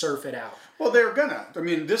there and surf it out. Well, they're gonna. I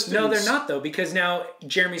mean, No, they're not, though, because now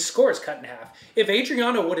Jeremy's score is cut in half. If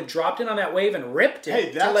Adriano would have dropped in on that wave and ripped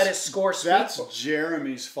it to let his score speak. That's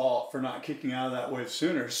Jeremy's fault for not kicking out of that wave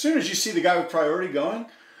sooner. As soon as you see the guy with priority going,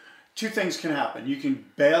 two things can happen. You can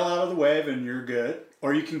bail out of the wave and you're good,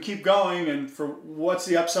 or you can keep going, and for what's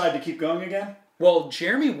the upside to keep going again? Well,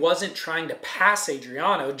 Jeremy wasn't trying to pass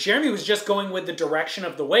Adriano. Jeremy was just going with the direction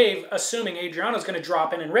of the wave, assuming Adriano's going to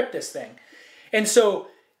drop in and rip this thing. And so...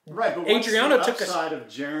 Right, but what's the upside of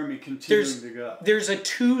Jeremy continuing to go? There's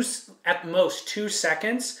at most 2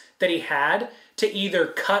 seconds that he had to either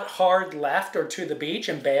cut hard left or to the beach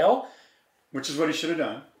and bail. Which is what he should have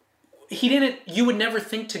done. He didn't. You would never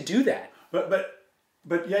think to do that. But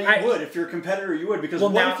yeah, you would. If you're a competitor, you would. Because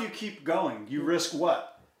if you keep going? You risk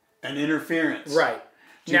what? An interference. Right.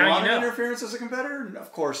 Do you want an interference as a competitor?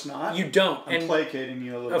 Of course not. You don't. I'm placating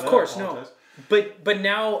you a little bit. Of course, no. But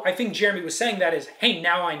now, I think Jeremy was saying that is, hey,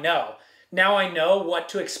 now I know. Now I know what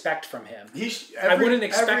to expect from him. I wouldn't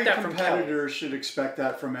expect that from Kelly. Every competitor should expect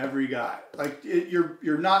that from every guy. Like,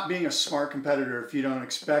 you're not being a smart competitor if you don't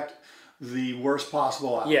expect the worst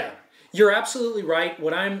possible outcome. Yeah. You're absolutely right.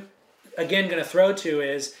 What I'm, again, going to throw to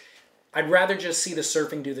is, I'd rather just see the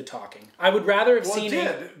surfing do the talking. I would rather have seen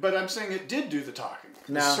it. But I'm saying it did do the talking.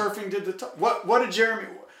 No. The surfing did the talking.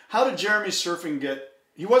 How did Jeremy's surfing get...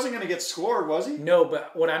 He wasn't going to get scored, was he? No,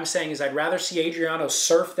 but what I'm saying is I'd rather see Adriano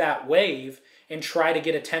surf that wave and try to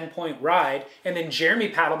get a 10-point ride, and then Jeremy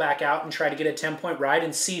paddle back out and try to get a 10-point ride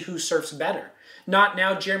and see who surfs better. Not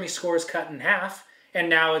now Jeremy scores cut in half, and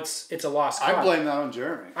now it's a lost cause. I blame that on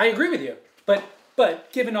Jeremy. I agree with you.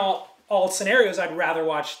 But given all scenarios, I'd rather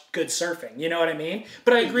watch good surfing. You know what I mean?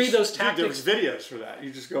 But I agree those tactics... There's videos for that.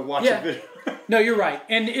 You just go watch a video. No, you're right.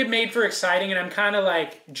 And it made for exciting, and I'm kind of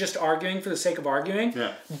like just arguing for the sake of arguing.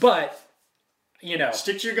 Yeah. But, you know.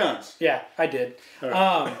 Stick to your guns. Yeah, I did.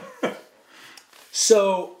 Right.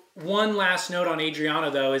 So, one last note on Adriano,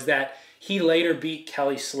 though, is that he later beat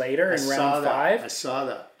Kelly Slater in round 5. I saw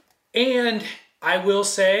that. And I will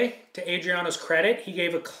say, to Adriano's credit, he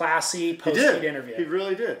gave a classy post-heat interview. He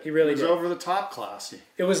really did. He really did. It was over the top classy.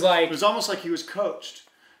 It was like... It was almost like he was coached.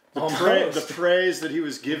 The praise that he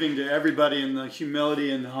was giving to everybody and the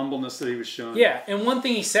humility and the humbleness that he was showing. Yeah, and one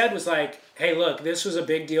thing he said was like, hey, look, this was a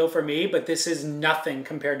big deal for me, but this is nothing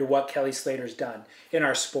compared to what Kelly Slater's done in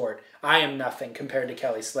our sport. I am nothing compared to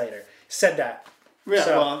Kelly Slater. Said that. Yeah,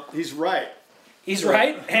 well, he's right. He's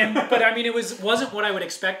right. But I mean, it wasn't what I would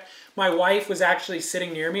expect. My wife was actually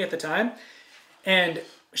sitting near me at the time, and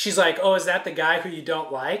she's like, oh, is that the guy who you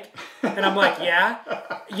don't like? And I'm like, yeah.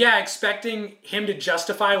 Yeah, expecting him to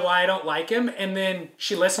justify why I don't like him. And then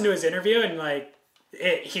she listened to his interview and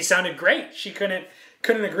he sounded great. She couldn't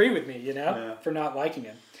agree with me, for not liking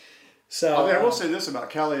him. So I will say this about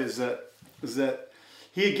Kelly is that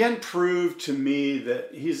he again proved to me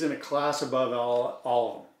that he's in a class above all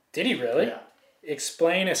of them. Did he really? Yeah.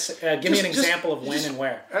 Explain give me an example of when and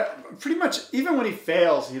where. Pretty much, even when he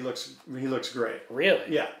fails, he looks great. Really?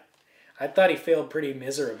 Yeah. I thought he failed pretty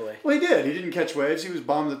miserably. Well, he did. He didn't catch waves. He was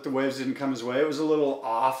bummed that the waves didn't come his way. It was a little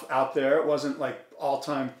off out there. It wasn't like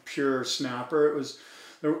all-time pure snapper. It was,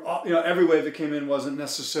 every wave that came in wasn't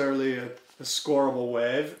necessarily a scoreable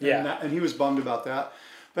wave. Yeah. And he was bummed about that.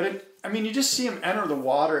 But you just see him enter the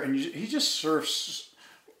water, and he just surfs.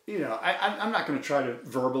 I'm not going to try to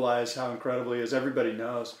verbalize how incredible he is. Everybody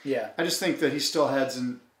knows. Yeah. I just think that he's still heads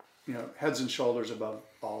and shoulders above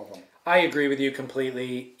all of them. I agree with you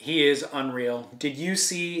completely. He is unreal. Did you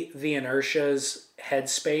see the Inertia's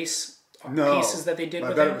headspace pieces that they did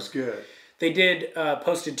with him? I bet it was good. They did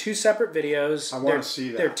posted 2 separate videos. I want to see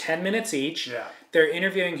that. They're 10 minutes each. Yeah. They're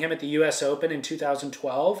interviewing him at the U.S. Open in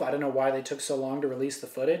 2012. I don't know why they took so long to release the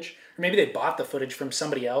footage. Or maybe they bought the footage from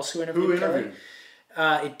somebody else who interviewed Kelly.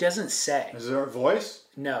 It doesn't say. Is there a voice?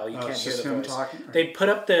 No, you can't hear the him voice. Talking? They put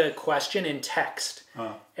up the question in text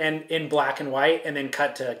and in black and white, and then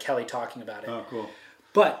cut to Kelly talking about it. Oh, cool.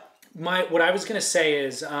 But what I was going to say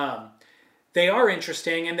is they are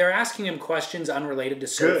interesting, and they're asking him questions unrelated to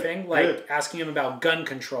surfing, asking him about gun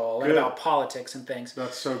control and about politics and things.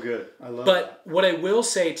 That's so good. I love that. But what I will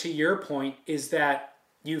say to your point is that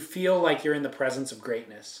you feel like you're in the presence of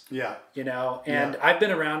greatness. Yeah. And I've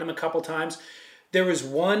been around him a couple times. There was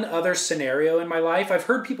one other scenario in my life. I've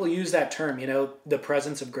heard people use that term, the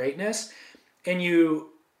presence of greatness. And you're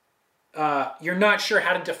not sure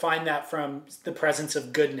how to define that from the presence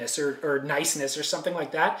of goodness or niceness or something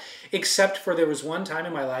like that. Except for there was one time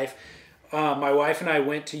in my life, my wife and I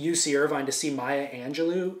went to UC Irvine to see Maya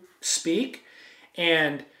Angelou speak.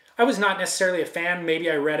 And I was not necessarily a fan.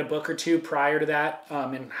 Maybe I read a book or two prior to that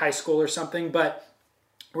in high school or something. But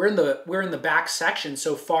we're in the back section,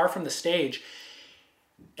 so far from the stage.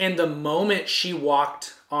 And the moment she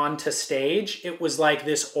walked onto stage, it was like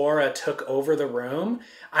this aura took over the room.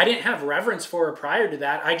 I didn't have reverence for her prior to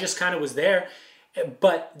that. I just kind of was there.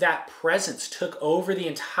 But that presence took over the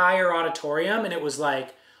entire auditorium, and it was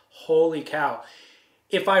like, holy cow.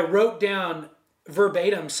 If I wrote down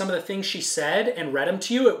verbatim some of the things she said and read them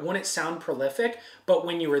to you, it wouldn't sound prolific. But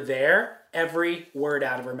when you were there, every word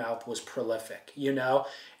out of her mouth was prolific,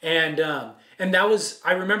 And that was,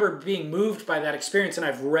 I remember being moved by that experience, and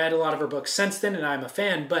I've read a lot of her books since then, and I'm a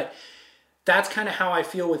fan, but that's kind of how I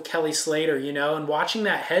feel with Kelly Slater, and watching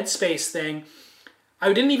that headspace thing,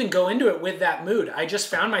 I didn't even go into it with that mood. I just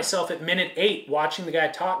found myself at minute 8 watching the guy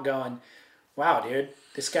talk going, wow, dude,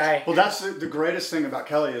 this guy... Well, that's the greatest thing about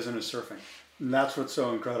Kelly isn't his surfing. And that's what's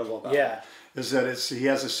so incredible about him. Is that he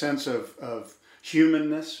has a sense of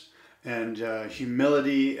humanness and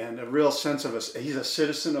humility and a real sense of he's a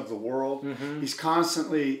citizen of the world. Mm-hmm.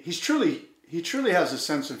 He truly has a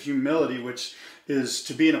sense of humility, which is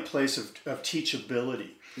to be in a place of teachability.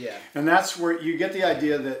 Yeah. And that's where you get the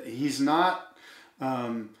idea that he's not,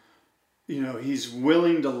 he's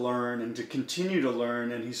willing to learn and to continue to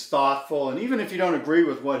learn, and he's thoughtful. And even if you don't agree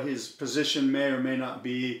with what his position may or may not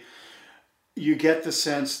be, you get the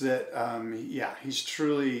sense that, he's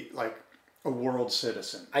truly like a world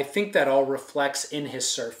citizen. I think that all reflects in his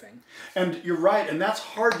surfing. And you're right, and that's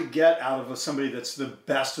hard to get out of somebody that's the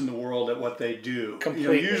best in the world at what they do.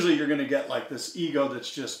 Completely. Usually you're going to get like this ego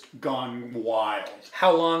that's just gone wild.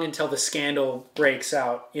 How long until the scandal breaks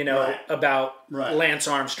out, about Lance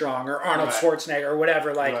Armstrong or Arnold Schwarzenegger or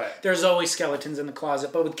whatever. There's always skeletons in the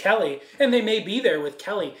closet. But with Kelly, and they may be there with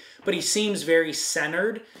Kelly, but he seems very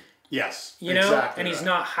centered. Yes, exactly, and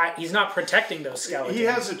he's not protecting those skeletons. He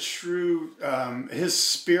has a true his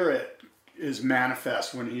spirit is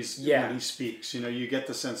manifest when he speaks. You get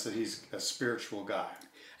the sense that he's a spiritual guy.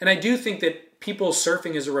 And I do think that people's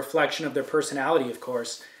surfing is a reflection of their personality. Of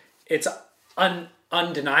course, it's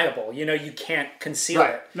undeniable. You can't conceal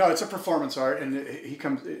it. No, it's a performance art, and he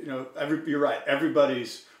comes. You're right.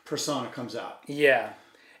 Everybody's persona comes out. Yeah.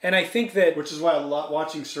 And I think that... Which is why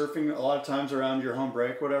watching surfing a lot of times around your home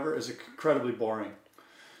break, whatever, is incredibly boring.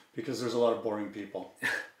 Because there's a lot of boring people.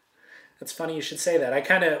 That's funny you should say that. I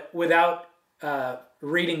kind of, without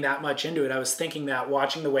reading that much into it, I was thinking that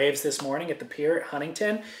watching the waves this morning at the pier at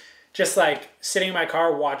Huntington, just like sitting in my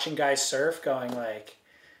car watching guys surf, going like,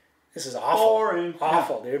 this is awful. Boring.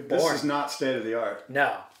 Awful, dude. Boring. This is not state of the art.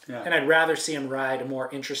 No. Yeah. And I'd rather see him ride a more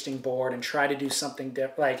interesting board and try to do something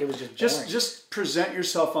different. Like, it was just boring. Just present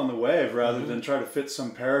yourself on the wave rather than try to fit some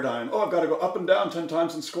paradigm. Oh, I've got to go up and down 10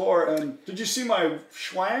 times and score. And did you see my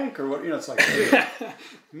schwank? Or what? It's like, dude,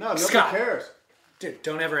 no, nobody cares. Dude,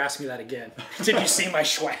 don't ever ask me that again. Did you see my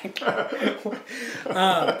schwank?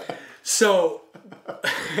 So,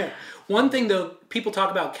 one thing, though, people talk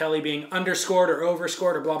about Kelly being underscored or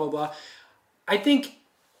overscored or blah, blah, blah. I think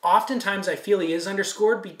oftentimes I feel he is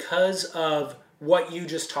underscored because of what you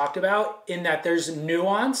just talked about, in that there's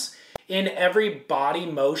nuance in every body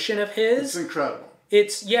motion of his. It's incredible.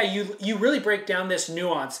 You really break down this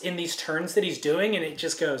nuance in these turns that he's doing, and it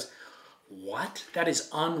just goes, what? That is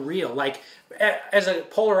unreal. Like, as a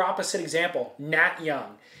polar opposite example, Nat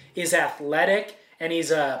Young is athletic, and he's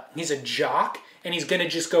a jock, and he's going to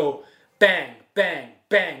just go bang, bang,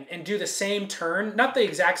 bang, and do the same turn. Not the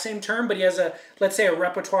exact same turn, but he has let's say a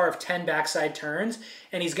repertoire of 10 backside turns,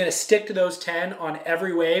 and he's going to stick to those 10 on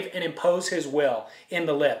every wave and impose his will in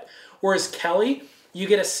the lip. Whereas Kelly, you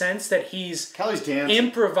get a sense that Kelly's dancing,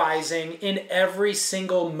 improvising in every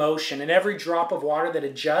single motion, and every drop of water that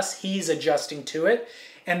adjusts, he's adjusting to it.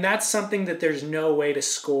 And that's something that there's no way to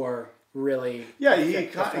score really. Yeah,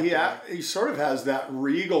 he sort of has that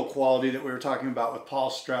regal quality that we were talking about with Paul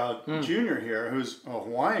Staurch Jr. here, who's a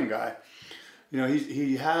Hawaiian guy.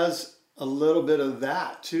 He has a little bit of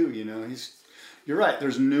that too. You're right.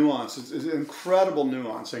 There's nuance. It's incredible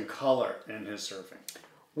nuance and color in his surfing.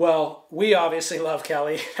 Well, we obviously love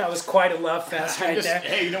Kelly. That was quite a love fest right there.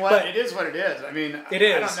 Hey, you know what? It is what it is. I mean, it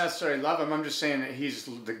is. I don't necessarily love him. I'm just saying that he's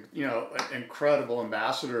an incredible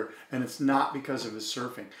ambassador, and it's not because of his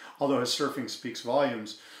surfing. Although his surfing speaks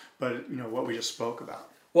volumes, but what we just spoke about.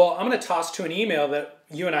 Well, I'm going to toss to an email that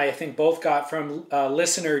you and I think both got from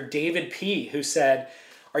listener David P, who said,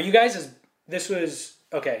 "Are you guys as this was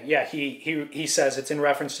okay? Yeah, he says it's in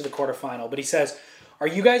reference to the quarterfinal, but he says." Are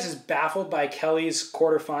you guys as baffled by Kelly's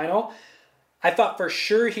quarterfinal? I thought for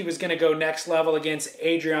sure he was going to go next level against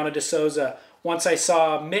Adriano de Souza once I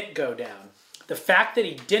saw Mick go down. The fact that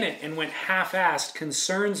he didn't and went half-assed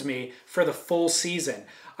concerns me for the full season.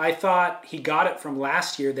 I thought he got it from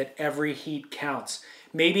last year that every heat counts.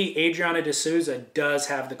 Maybe Adriano de Souza does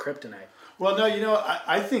have the kryptonite. Well, no,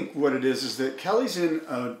 I think what it is that Kelly's in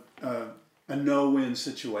a no-win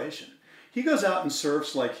situation. He goes out and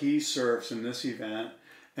surfs like he surfs in this event,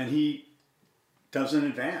 and he doesn't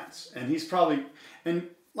advance. And he's probably, and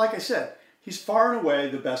like I said, he's far and away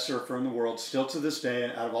the best surfer in the world still to this day,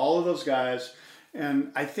 out of all of those guys.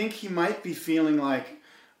 And I think he might be feeling like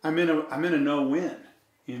I'm in a no-win.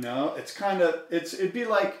 It's kind of it'd be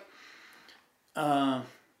like, well,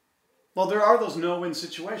 there are those no-win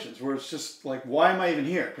situations where it's just like, why am I even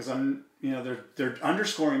here? Because I'm they're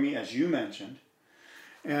underscoring me, as you mentioned,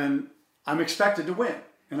 and I'm expected to win,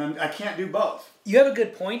 and I can't do both. You have a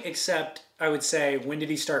good point, except I would say, when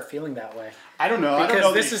did he start feeling that way? I don't know. Because I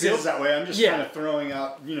don't know if he feels that way. I'm just kind of throwing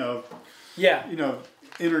out,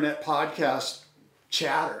 internet podcast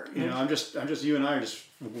chatter. I'm just you and I are just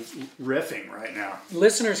riffing right now.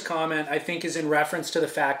 Listener's comment, I think, is in reference to the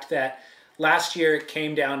fact that last year it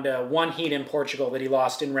came down to one heat in Portugal that he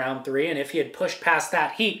lost in round 3, and if he had pushed past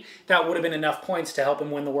that heat, that would have been enough points to help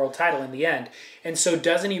him win the world title in the end. And so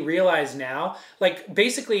doesn't he realize now, like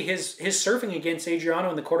basically his surfing against Adriano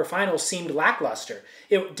in the quarterfinals seemed lackluster.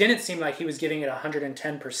 It didn't seem like he was giving it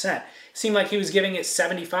 110%. It seemed like he was giving it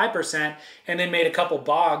 75% and then made a couple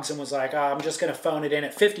bogs and was like, I'm just going to phone it in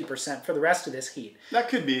at 50% for the rest of this heat. That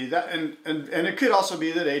could be that, and it could also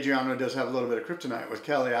be that Adriano does have a little bit of kryptonite with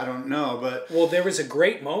Kelly. I don't know, but well, there was a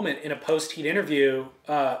great moment in a post-heat interview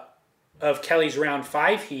of Kelly's round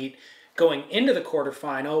 5 heat going into the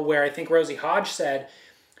quarterfinal where I think Rosie Hodge said,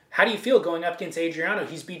 how do you feel going up against Adriano?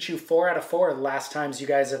 He's beat you 4 out of 4 the last times you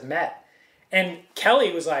guys have met. And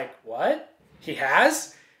Kelly was like, what? He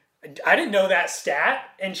has? I didn't know that stat.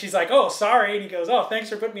 And she's like, oh, sorry. And he goes, oh, thanks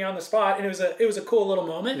for putting me on the spot. And it was a cool little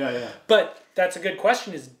moment. Yeah. But that's a good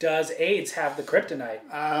question is, does AIDS have the kryptonite?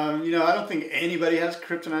 I don't think anybody has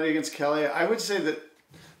kryptonite against Kelly. I would say that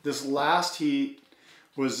this last heat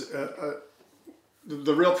was,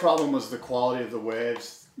 the real problem was the quality of the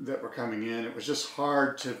waves that were coming in. It was just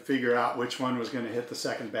hard to figure out which one was going to hit the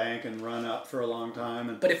second bank and run up for a long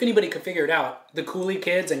time. But if anybody could figure it out, the Cooley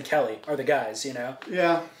kids and Kelly are the guys,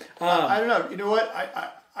 Yeah. I don't know. You know what?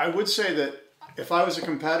 I would say that if I was a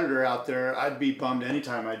competitor out there, I'd be bummed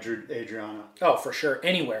anytime I drew Adriano. Oh, for sure.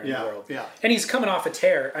 Anywhere in the world. Yeah. And he's coming off a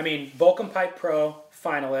tear. I mean, Vulcan Pipe Pro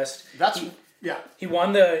finalist. He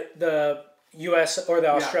won the U.S. or the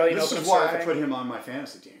Australian Open. This is why I put him on my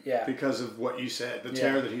fantasy team. Yeah. Because of what you said, the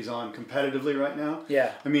tear that he's on competitively right now.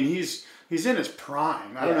 Yeah. I mean, he's in his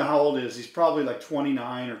prime. I don't know how old he is. He's probably like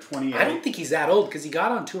 29 or 28. I don't think he's that old because he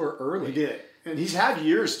got on tour early. He did. And he's had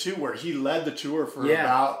years, too, where he led the tour for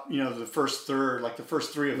about, the first third, like the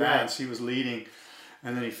first 3 events he was leading,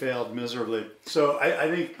 and then he failed miserably. So I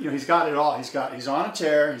think, he's got it all. He's on a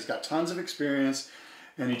tear. He's got tons of experience,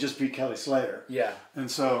 and he just beat Kelly Slater. Yeah.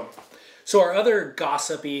 And so our other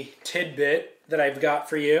gossipy tidbit that I've got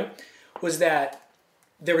for you was that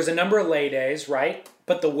there was a number of lay days, right?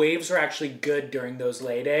 But the waves were actually good during those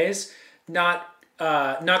lay days. Not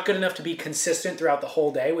good enough to be consistent throughout the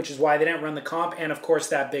whole day, which is why they didn't run the comp. And of course,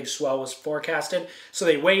 that big swell was forecasted. So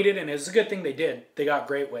they waited, and it was a good thing they did. They got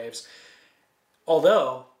great waves.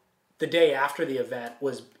 Although, the day after the event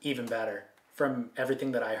was even better from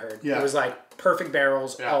everything that I heard. Yeah. It was like perfect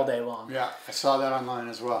barrels all day long. Yeah, I saw that online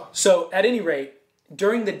as well. So at any rate,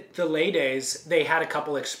 during the lay days, they had a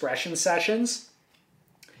couple expression sessions.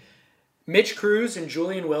 Mitch Cruz and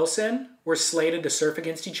Julian Wilson were slated to surf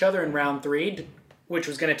against each other in round 3, which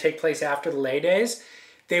was going to take place after the lay days.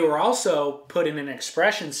 They were also put in an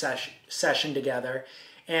expression session together,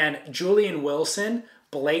 and Julian Wilson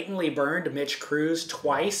blatantly burned Mitch Cruz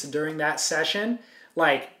twice during that session,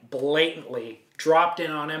 like blatantly dropped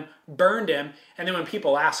in on him, burned him, and then when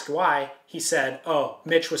people asked why, he said, "Oh,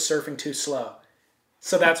 Mitch was surfing too slow."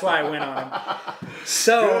 So that's why I went on him.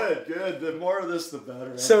 So good. The more of this, the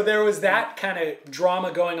better. So there was that kind of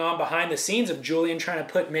drama going on behind the scenes of Julian trying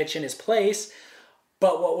to put Mitch in his place.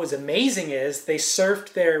 But what was amazing is they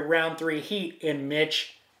surfed their round 3 heat and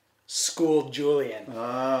Mitch schooled Julian.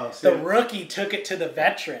 Oh, the rookie took it to the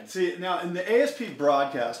veteran. See, now in the ASP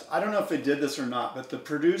broadcast, I don't know if they did this or not, but the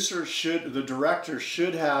director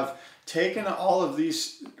should have taken all of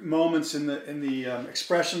these moments in the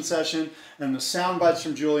expression session and the sound bites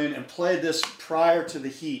from Julian and played this prior to the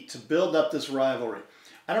heat to build up this rivalry.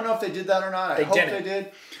 I don't know if they did that or not. I hope they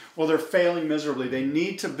did. Well, they're failing miserably. They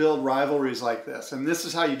need to build rivalries like this, and this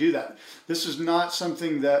is how you do that. This is not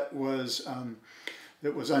something that was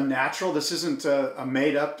unnatural. This isn't a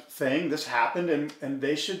made-up thing. This happened, and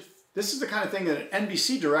they should. This is the kind of thing that an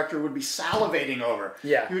NBC director would be salivating over.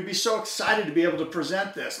 Yeah. He would be so excited to be able to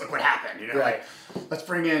present this. Look what happened. Right. Like, let's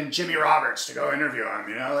bring in Jimmy Roberts to go interview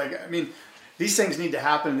him. These things need to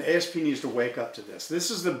happen. The ASP needs to wake up to this.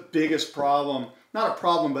 This is the biggest problem. Not a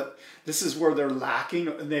problem, but this is where they're lacking,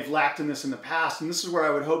 and they've lacked in this in the past. And this is where I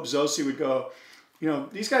would hope Zosi would go,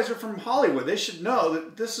 these guys are from Hollywood. They should know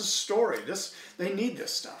that this is story. They need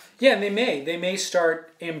this stuff. Yeah, and they may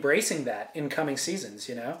start embracing that in coming seasons,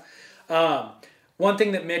 One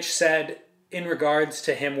thing that Mitch said in regards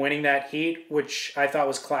to him winning that heat, which I thought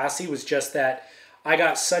was classy, was just that I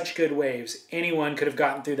got such good waves. Anyone could have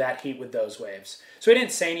gotten through that heat with those waves. So he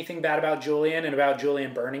didn't say anything bad about Julian and about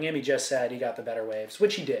Julian burning him. He just said he got the better waves,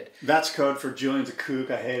 which he did. That's code for Julian's a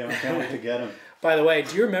kook. I hate him. I can't wait to get him. By the way,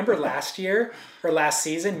 do you remember last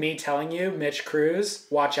season, me telling you, Mitch Cruz,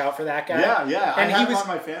 watch out for that guy? Yeah. And I had him on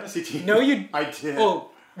my fantasy team. No, you... I did. Oh,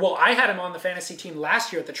 well, I had him on the fantasy team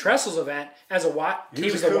last year at the Trestles event as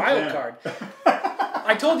he was the wild card.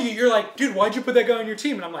 I told you, you're like, dude, why'd you put that guy on your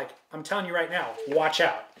team? And I'm like, I'm telling you right now, watch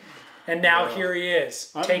out. And now here he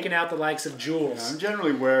is, taking out the likes of Jules. Yeah, I'm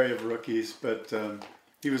generally wary of rookies, but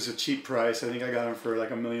he was a cheap price. I think I got him for like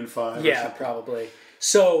 $1.5 million. Yeah, probably.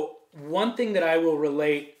 So one thing that I will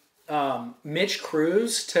relate Mitch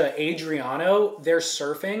Cruz to Adriano, their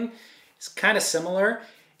surfing is kind of similar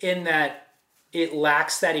in that it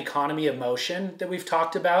lacks that economy of motion that we've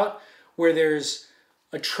talked about, where there's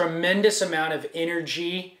a tremendous amount of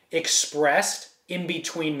energy expressed in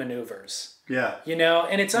between maneuvers. Yeah.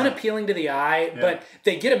 And it's unappealing to the eye, but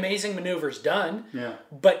they get amazing maneuvers done. Yeah.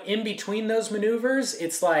 But in between those maneuvers,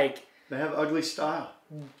 it's like... They have ugly style.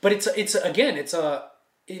 But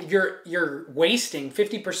you're wasting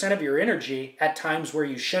 50% of your energy at times where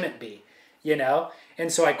you shouldn't be,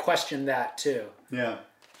 And so I question that too. Yeah.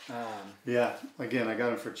 Again, I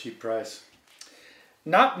got him for a cheap price.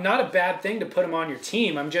 Not a bad thing to put him on your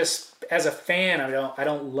team. I'm just, as a fan, I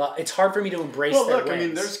don't love. It's hard for me to embrace. Well, their look, wins. I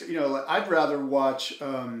mean, there's I'd rather watch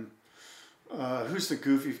who's the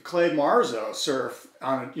goofy Clay Marzo surf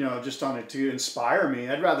on to inspire me.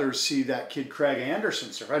 I'd rather see that kid Craig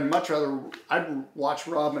Anderson surf. I'd watch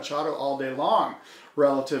Rob Machado all day long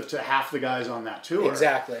relative to half the guys on that tour.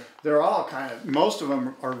 Exactly. They're all most of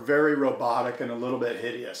them are very robotic and a little bit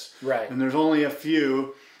hideous. Right. And there's only a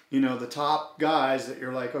few, the top guys that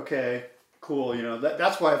you're like, okay, cool.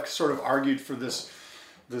 That's why I've sort of argued for this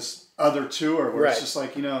other tour where it's just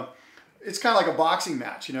like, it's kind of like a boxing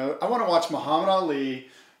match. I want to watch Muhammad Ali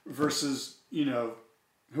versus,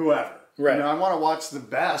 whoever. Right. I want to watch the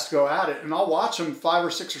best go at it, and I'll watch them 5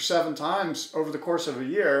 or 6 or 7 times over the course of a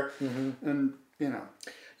year. Mm-hmm. And,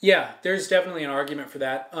 Yeah, there's definitely an argument for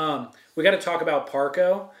that. We got to talk about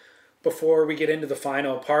Parco before we get into the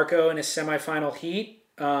final. Parco in his semifinal heat.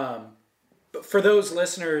 But for those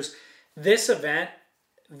listeners, this event,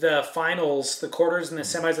 the finals, the quarters and the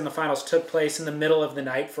semis and the finals took place in the middle of the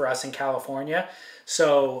night for us in California.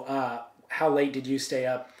 So how late did you stay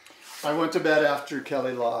up? I went to bed after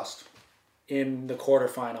Kelly lost. in the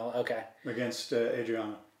quarterfinal. Okay. Against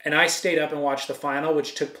Adriano. And I stayed up and watched the final,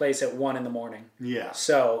 which took place at 1 a.m. Yeah.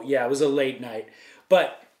 So, yeah, it was a late night.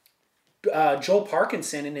 But Joel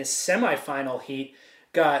Parkinson in his semifinal heat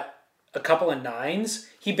got a couple of 9s.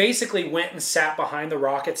 He basically went and sat behind the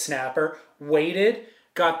rocket snapper, waited,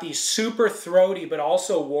 got these super throaty but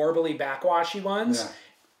also warbly backwashy ones. Yeah.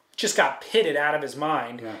 Just got pitted out of his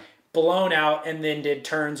mind. Yeah. Blown out, and then did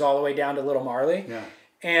turns all the way down to Little Marley. Yeah.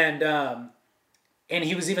 And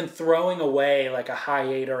he was even throwing away like a high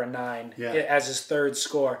 8 or a 9 as his third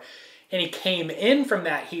score. And he came in from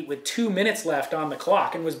that heat with 2 minutes left on the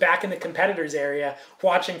clock and was back in the competitors area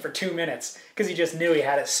watching for 2 minutes because he just knew he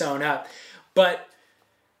had it sewn up. But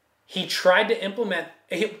he tried to implement,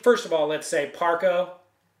 first of all, let's say Parko,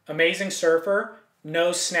 amazing surfer,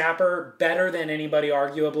 no snapper, better than anybody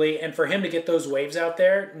arguably. And for him to get those waves out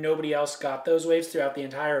there, nobody else got those waves throughout the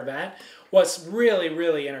entire event, was really,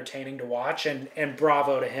 really entertaining to watch, and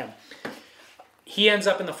bravo to him. He ends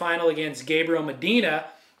up in the final against Gabriel Medina,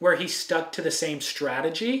 where he stuck to the same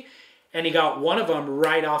strategy, and he got one of them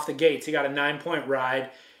right off the gates. He got a 9-point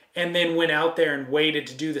ride, and then went out there and waited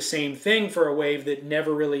to do the same thing for a wave that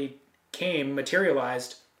never really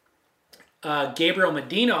materialized. Gabriel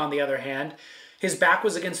Medina, on the other hand, his back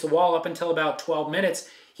was against the wall up until about 12 minutes.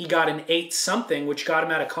 He got an 8-something, which got him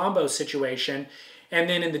out of combo situation, and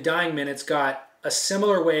then in the dying minutes got a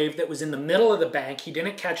similar wave that was in the middle of the bank. He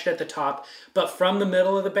didn't catch it at the top, but from the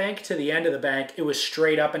middle of the bank to the end of the bank, it was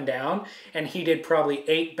straight up and down, and he did probably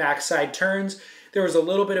 8 backside turns. There was a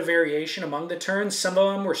little bit of variation among the turns. Some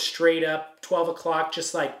of them were straight up 12 o'clock,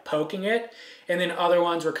 just like poking it, and then other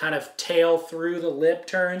ones were kind of tail through the lip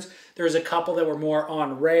turns. There was a couple that were more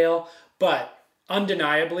on rail, but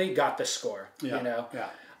undeniably got the score, you know?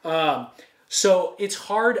 Yeah. So it's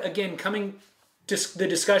hard, again, the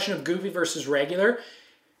discussion of goofy versus regular.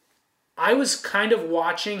 I was kind of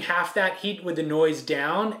watching half that heat with the noise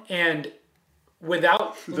down and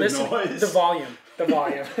without listening. Noise. The volume.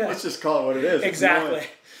 Let's just call it what it is. Exactly.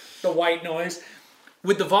 The white noise.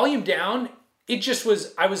 With the volume down, it just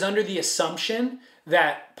was, I was under the assumption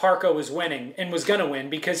that Parko was winning and was going to win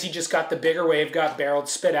because he just got the bigger wave, got barreled,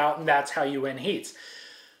 spit out, and that's how you win heats.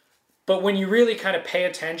 But when you really kind of pay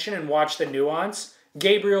attention and watch the nuance,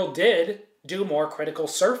 Gabriel did do more critical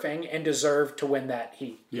surfing and deserve to win that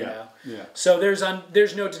heat. You know? Yeah. So there's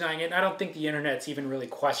no denying it, and I don't think the internet's even really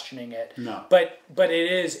questioning it. No. But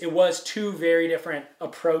it was 2 very different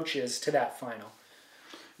approaches to that final.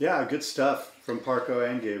 Yeah, good stuff from Parko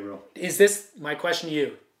and Gabriel. Is this my question to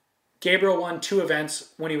you? Gabriel won 2 events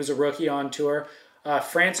when he was a rookie on tour.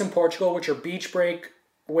 France and Portugal, which are beach break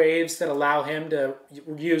waves that allow him to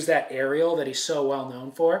use that aerial that he's so well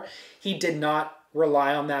known for. He did not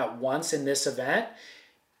rely on that once in this event.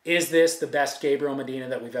 Is this the best Gabriel Medina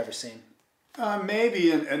that we've ever seen?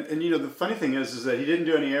 Maybe, and you know, the funny thing is that he didn't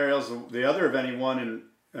do any aerials. The other event he won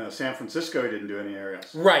in San Francisco, he didn't do any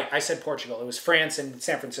aerials. Right, I said Portugal. It was France and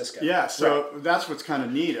San Francisco. Yeah, so that's what's kind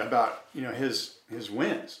of neat about, you know, his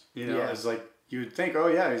wins. You know, it's like you would think, oh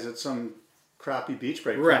yeah, he's at some crappy beach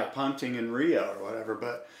break, punting in Rio or whatever.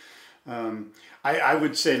 But I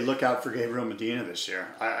would say look out for Gabriel Medina this year.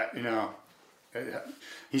 You know,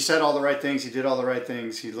 he said all the right things. He did all the right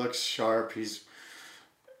things. He looks sharp.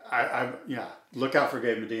 Look out for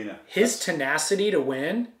Gabe Medina. His tenacity to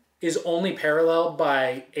win is only paralleled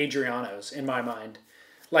by Adriano's in my mind.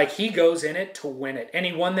 Like, he goes in it to win it. And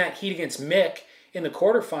he won that heat against Mick in the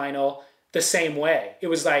quarterfinal the same way. It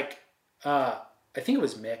was like, I think it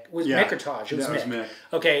was Mick. It was Mick or Taj? It was Mick.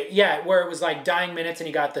 Okay, yeah, where it was like dying minutes and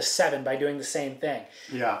he got the 7 by doing the same thing.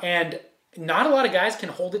 Yeah. And not a lot of guys can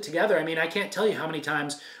hold it together. I mean, I can't tell you how many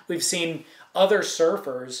times we've seen other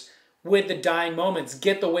surfers with the dying moments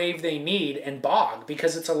get the wave they need and bog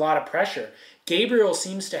because it's a lot of pressure. Gabriel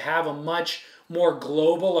seems to have a much more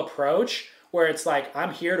global approach where it's like,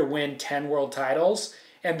 I'm here to win 10 world titles,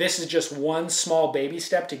 and this is just one small baby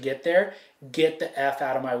step to get there. Get the F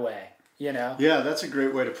out of my way, you know? Yeah, that's a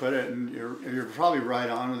great way to put it, and you're probably right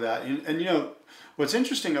on with that. And you know, what's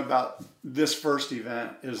interesting about this first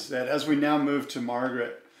event is that as we now move to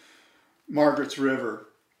Margaret's River,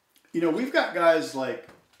 you know, we've got guys like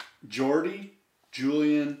Jordy,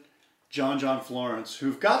 Julian, John Florence,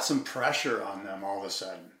 who've got some pressure on them all of a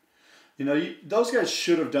sudden. You know, those guys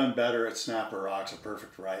should have done better at Snapper Rocks, a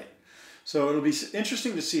perfect right. So it'll be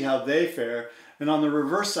interesting to see how they fare. And on the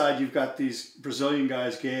reverse side, you've got these Brazilian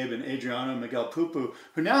guys, Gabe and Adriano and Miguel Pupu,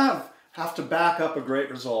 who now have to back up a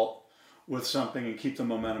great result with something and keep the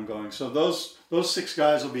momentum going. So those 6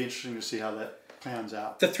 guys will be interesting to see how that pans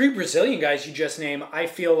out. The 3 Brazilian guys you just named, I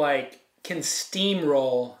feel like can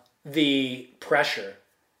steamroll the pressure.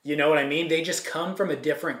 You know what I mean? They just come from a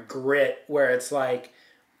different grit where it's like,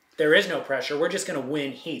 there is no pressure. We're just going to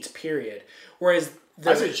win heats, period. Whereas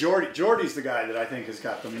I say Jordy's the guy that I think has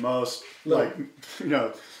got the most,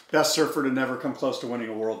 best surfer to never come close to winning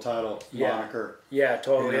a world title moniker. Yeah,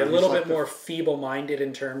 totally. A little bit more feeble-minded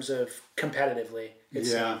in terms of competitively, it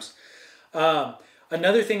seems.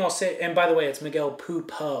 Another thing I'll say, and by the way, it's Miguel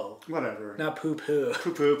Pupo. Whatever. Not Poo-Poo.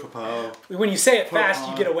 Pupo. When you say it fast,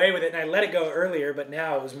 you get away with it, and I let it go earlier, but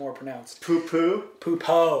now it was more pronounced. Pupo.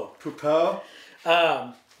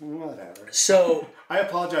 Whatever. So I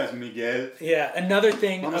apologize, Miguel. Yeah, another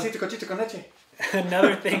thing.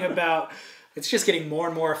 Another thing about it's just getting more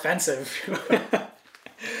and more offensive. You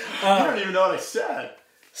don't even know what I said.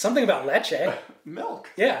 Something about leche. Milk.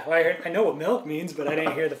 Yeah, well, I know what milk means, but I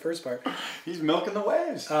didn't hear the first part. He's milking the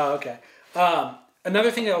waves. Oh, okay. Another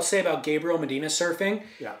thing that I'll say about Gabriel Medina surfing.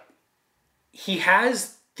 Yeah. He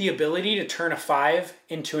has the ability to turn a 5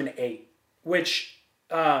 into an 8, which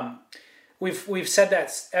we've said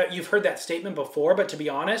that you've heard that statement before, but to be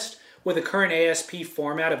honest, with the current ASP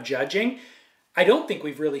format of judging, I don't think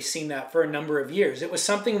we've really seen that for a number of years. It was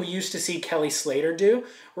something we used to see Kelly Slater do,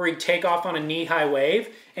 where he'd take off on a knee-high wave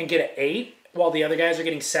and get an 8, while the other guys are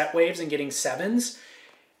getting set waves and getting 7s.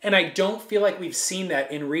 And I don't feel like we've seen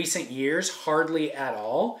that in recent years, hardly at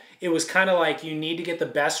all. It was kind of like you need to get the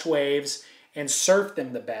best waves and surf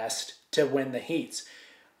them the best to win the heats.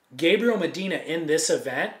 Gabriel Medina in this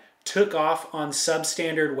event took off on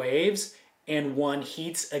substandard waves and won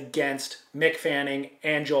heats against Mick Fanning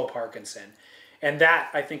and Joel Parkinson. And that,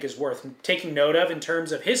 I think, is worth taking note of in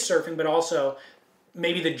terms of his surfing, but also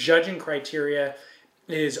maybe the judging criteria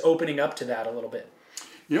is opening up to that a little bit.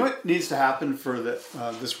 You know what needs to happen for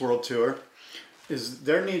this World Tour? Is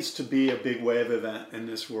there needs to be a big wave event in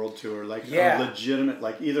this World Tour. Like a legitimate,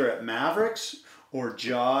 like either at Mavericks or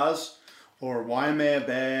Jaws or Waimea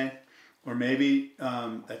Bay or maybe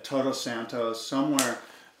at Todos Santos, somewhere.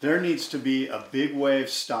 There needs to be a big wave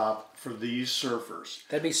stop for these surfers.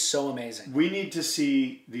 That'd be so amazing. We need to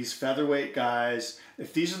see these featherweight guys.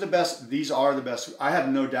 If these are the best, these are the best. I have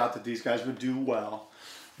no doubt that these guys would do well.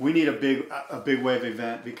 We need a big wave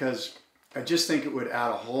event because I just think it would add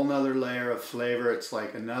a whole nother layer of flavor. It's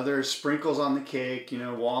like another sprinkles on the cake,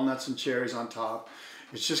 walnuts and cherries on top.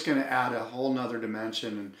 It's just going to add a whole nother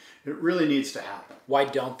dimension, and it really needs to happen. Why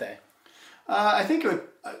don't they? I think it would...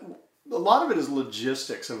 A lot of it is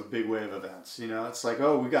logistics of a big wave events. It's like,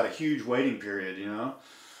 we got a huge waiting period,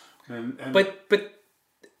 And But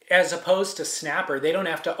as opposed to Snapper, they don't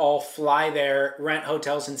have to all fly there, rent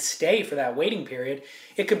hotels, and stay for that waiting period.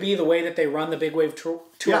 It could be the way that they run the big wave tour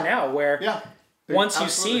now, where once you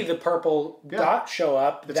see the purple dot show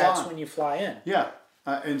up, that's when you fly in. Yeah,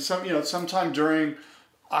 and sometime during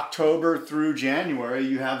October through January,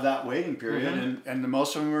 you have that waiting period, and the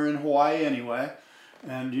most of them are in Hawaii anyway.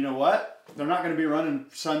 And you know what? They're not going to be running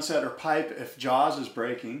Sunset or Pipe if Jaws is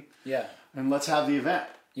breaking. Yeah. And let's have the event.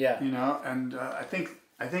 Yeah. And I think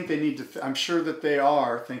they need to. I'm sure that they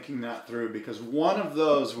are thinking that through because one of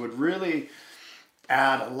those would really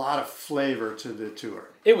add a lot of flavor to the tour.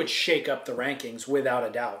 It would shake up the rankings without a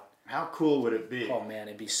doubt. How cool would it be? Oh man,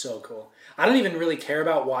 it'd be so cool. I don't even really care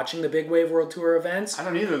about watching the Big Wave World Tour events. I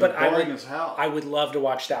don't either. They're boring as hell. I would love to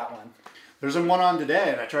watch that one. There's one on today,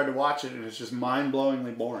 and I tried to watch it, and it's just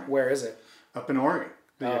mind-blowingly boring. Where is it? Up in Oregon.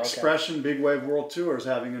 The Expression Big Wave World Tour is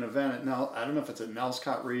having an event at I don't know if it's at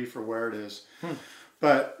Nelscott Reef or where it is.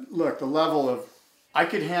 But look, the level of... I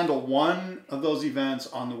could handle one of those events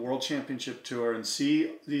on the World Championship Tour and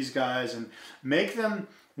see these guys and make them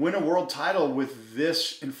win a world title with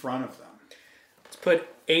this in front of them. Let's put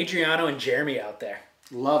Adriano and Jeremy out there.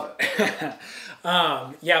 Love it.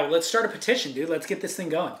 Well, let's start a petition, dude. Let's get this thing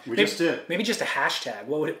going. Just did. Maybe just a hashtag.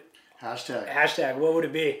 What would it? Hashtag. What would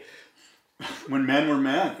it be? When men were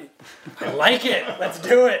men. I like it. Let's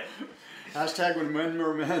do it. Hashtag when men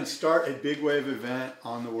were men. Start a big wave event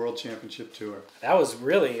on the World Championship Tour. That was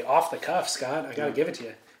really off the cuff, Scott. I got to give it to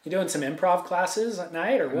you. You doing some improv classes at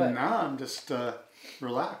night or what? Nah, I'm just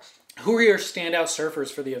relaxed. Who are your standout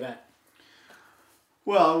surfers for the event?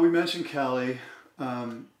 Well, we mentioned Kelly.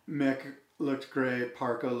 Mick looked great.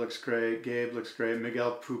 Parko looks great. Gabe looks great.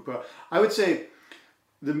 Miguel Pupo. I would say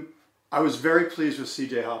I was very pleased with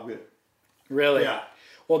CJ Hobgood. Really? Yeah.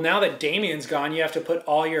 Well, now that Damien's gone, you have to put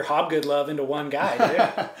all your Hobgood love into one guy,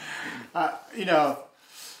 dude.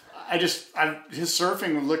 His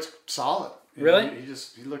surfing looked solid. Really?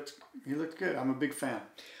 He looked good. I'm a big fan.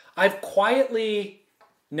 I've quietly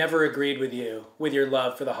never agreed with you with your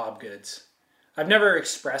love for the Hobgoods. I've never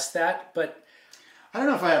expressed that, but I don't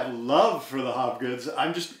know if I have love for the Hobgoods.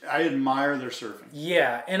 I admire their surfing.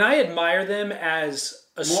 Yeah, and I admire them as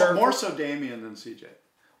a more, surfer. more so Damien than CJ.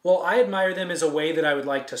 Well, I admire them as a way that I would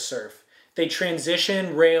like to surf. They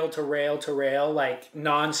transition rail to rail to rail, like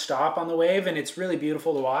nonstop on the wave, and it's really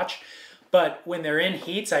beautiful to watch. But when they're in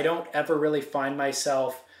heats, I don't ever really find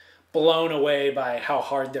myself blown away by how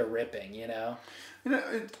hard they're ripping, you know?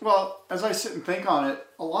 Well, as I sit and think on it,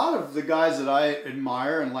 a lot of the guys that I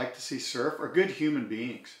admire and like to see surf are good human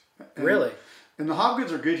beings. Really? And the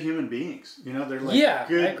Hobgoods are good human beings. You know, they're like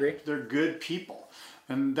good, I agree. They're good people.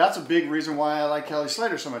 And that's a big reason why I like Kelly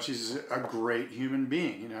Slater so much. He's a great human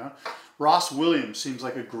being, you know. Ross Williams seems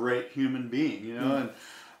like a great human being, you know.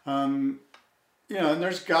 And, you know, and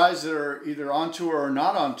there's guys that are either on tour or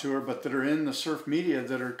not on tour, but that are in the surf media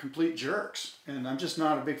that are complete jerks. And I'm just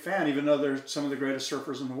not a big fan, even though they're some of the greatest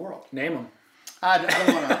surfers in the world. Name them. I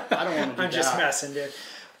don't want to do I'm just messing, dude.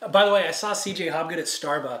 By the way, I saw CJ Hobgood at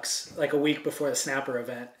Starbucks like a week before the Snapper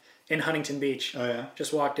event in Huntington Beach. Oh, yeah?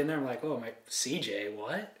 Just walked in there. I'm like, oh, my CJ,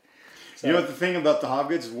 what? So, you know what the thing about the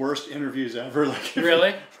Hobgoods? Worst interviews ever. Like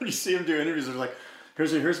really? When you see them do interviews, they're like,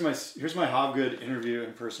 here's my Hobgood interview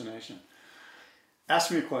impersonation. Ask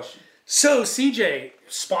me a question. So CJ,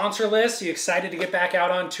 sponsor list. You excited to get back out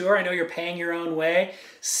on tour? I know you're paying your own way.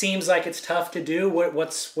 Seems like it's tough to do. What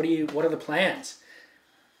are the plans?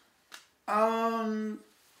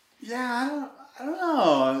 Yeah, I don't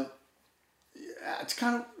know. Yeah, it's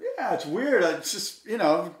kind of it's weird. It's just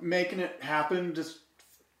making it happen. Just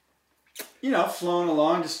flowing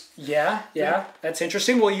along. Just yeah. That's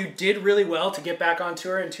interesting. Well, you did really well to get back on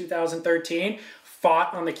tour in 2013.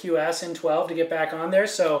 Fought on the QS in 12 to get back on there.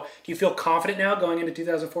 So, do you feel confident now going into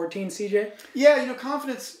 2014, CJ? Yeah,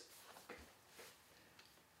 confidence.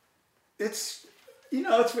 It's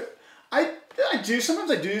I do.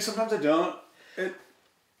 Sometimes I do. Sometimes I don't.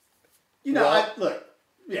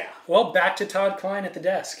 Yeah. Well, back to Todd Klein at the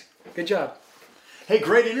desk. Good job. Hey,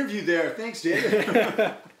 great interview there. Thanks, David.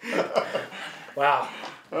 Wow.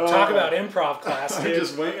 Talk about improv class, dude. I'm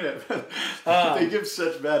just winging it. They give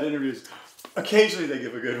such bad interviews. Occasionally they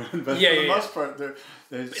give a good one, but for the most part,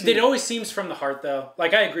 it always seems from the heart, though.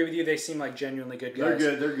 Like, I agree with you. They seem like genuinely good guys.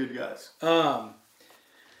 They're good guys.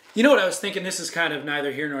 You know what I was thinking? This is kind of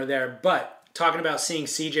neither here nor there, but talking about seeing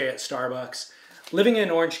CJ at Starbucks. Living in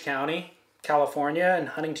Orange County, California, and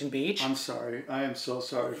Huntington Beach. I'm sorry. I am so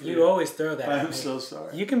sorry for you. You always throw that I at am me. so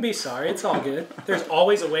sorry. You can be sorry. It's all good. There's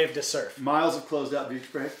always a wave to surf. Miles of closed out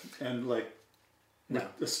beach break and no.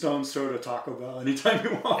 The stone's throw to Taco Bell anytime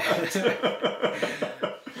you want.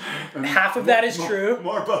 Half of that is true.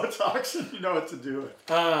 More Botox and you know what to do with.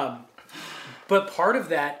 But part of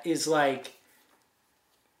that is like,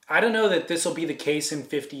 I don't know that this will be the case in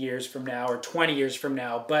 50 years from now or 20 years from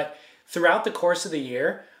now, but throughout the course of the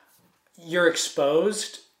year, you're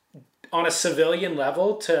exposed on a civilian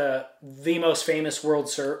level to the most famous world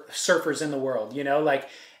surfers in the world. You know, like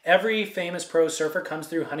every famous pro surfer comes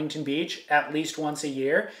through Huntington Beach at least once a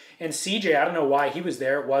year. And CJ, I don't know why he was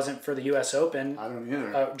there. It wasn't for the U.S. Open. I don't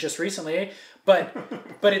either. Just recently. But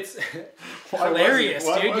it's hilarious,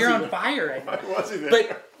 dude. You're on fire right now. Why was he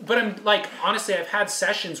there? But I'm like, honestly, I've had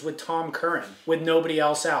sessions with Tom Curran with nobody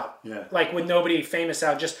else out. Yeah. Like with nobody famous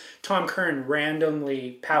out. Just Tom Curran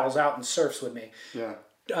randomly paddles out and surfs with me. Yeah.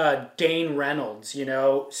 Dane Reynolds,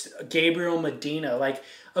 Gabriel Medina, like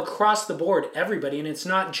across the board, everybody. And it's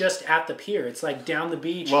not just at the pier. It's like down the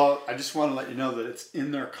beach. Well, I just want to let you know that it's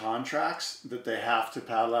in their contracts that they have to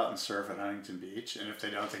paddle out and surf at Huntington Beach. And if they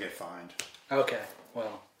don't, they get fined. Okay.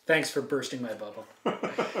 Well, thanks for bursting my bubble.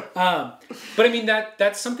 But I mean,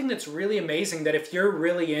 that's something that's really amazing, that if you're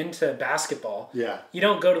really into basketball, you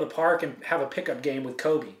don't go to the park and have a pickup game with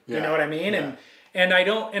Kobe. You know what I mean? Yeah. And I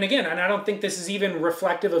don't think this is even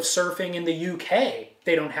reflective of surfing in the UK.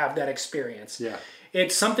 They don't have that experience. Yeah.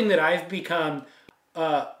 It's something that I've become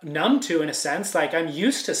numb to in a sense. Like, I'm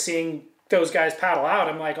used to seeing those guys paddle out.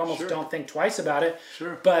 I'm like, almost don't think twice about it.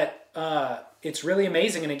 Sure. But it's really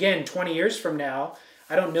amazing. And again, 20 years from now,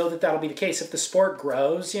 I don't know that that'll be the case. If the sport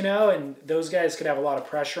grows, and those guys could have a lot of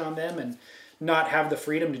pressure on them and not have the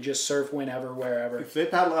freedom to just surf whenever, wherever. If they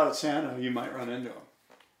paddle out at Sano, you might run into them.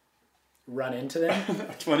 Run into them?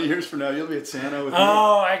 20 years from now, you'll be at Sano with me.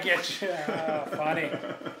 Oh, I get you. Oh, funny.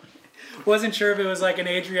 Wasn't sure if it was like an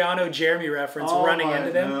Adriano Jeremy reference, running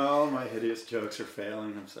into them. No, my hideous jokes are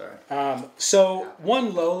failing. I'm sorry. So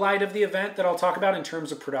one low light of the event that I'll talk about in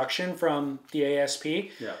terms of production from the ASP.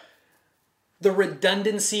 Yeah. The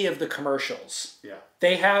redundancy of the commercials. Yeah.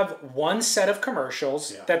 They have one set of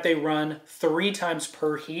commercials that they run 3 times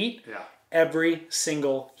per heat. Yeah. Every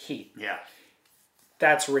single heat. Yeah.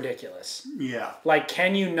 That's ridiculous. Yeah. Like,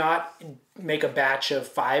 can you not make a batch of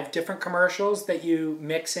 5 different commercials that you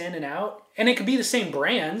mix in and out? And it could be the same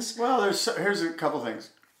brands. Well, here's a couple things.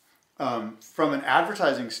 From an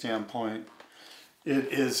advertising standpoint,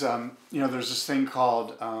 it is, there's this thing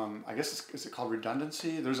called, I guess, is it called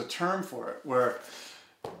redundancy? There's a term for it where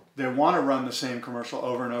they want to run the same commercial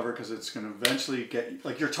over and over because it's going to eventually get,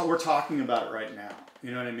 like we're talking about it right now. You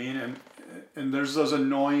know what I mean? And there's those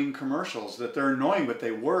annoying commercials that they're annoying, but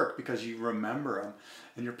they work because you remember them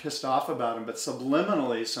and you're pissed off about them. But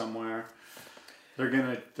subliminally somewhere, they're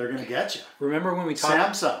gonna get you. Remember when we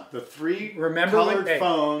talked Samsung, the 3 colored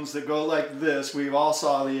phones that go like this? We all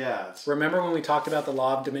saw the ads. Remember when we talked about the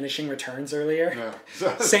law of diminishing returns earlier?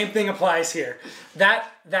 Yeah. Same thing applies here.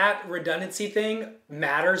 That redundancy thing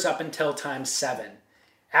matters up until time 7.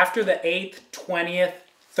 After the 8th, 20th,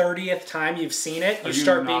 30th time you've seen it, you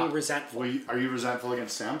start being resentful. Are you resentful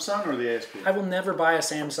against Samsung or the ASP? I will never buy a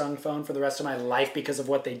Samsung phone for the rest of my life because of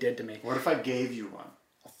what they did to me. What if I gave you one?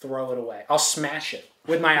 I'll throw it away. I'll smash it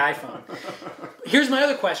with my iPhone. Here's my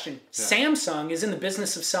other question. Yeah. Samsung is in the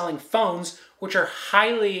business of selling phones which are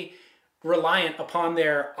highly reliant upon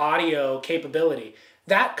their audio capability.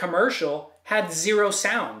 That commercial had 0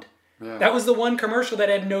 sound. Yeah. That was the one commercial that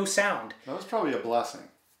had no sound. That was probably a blessing.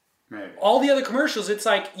 Maybe. All the other commercials, it's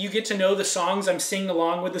like you get to know the songs. I'm singing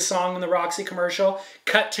along with the song in the Roxy commercial.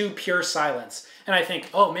 Cut to pure silence. And I think,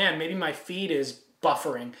 oh man, maybe my feed is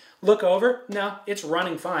buffering. Look over. No, it's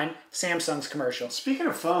running fine. Samsung's commercial. Speaking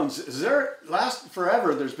of phones,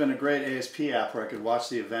 forever there's been a great ASP app where I could watch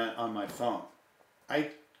the event on my phone.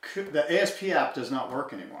 The ASP app does not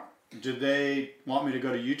work anymore. Did they want me to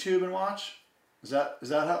go to YouTube and watch? Is that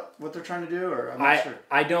what they're trying to do? Or I'm not sure.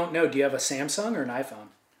 I don't know. Do you have a Samsung or an iPhone?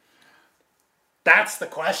 That's the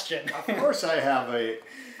question. Of course I have a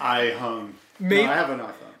iPhone. No, I have an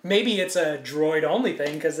iPhone. Maybe it's a Droid-only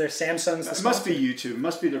thing because they're Samsung's. It must be YouTube. It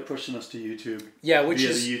must be they're pushing us to YouTube. Yeah, via the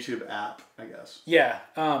YouTube app, I guess. Yeah,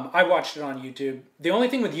 I watched it on YouTube. The only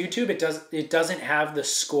thing with YouTube, it doesn't have the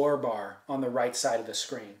score bar on the right side of the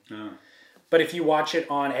screen. Oh. But if you watch it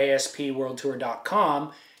on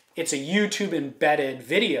aspworldtour.com, it's a YouTube embedded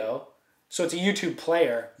video. So it's a YouTube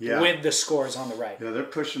player with the scores on the right. Yeah, they're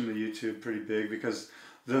pushing the YouTube pretty big because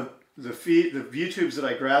the YouTubes that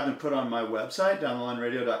I grabbed and put on my website,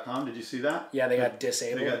 downthelineradio.com, did you see that? Yeah, they got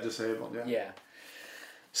disabled. They got disabled, yeah. Yeah.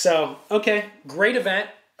 So, okay, great event.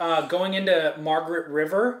 Going into Margaret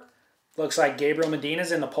River, looks like Gabriel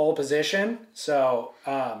Medina's in the pole position. So,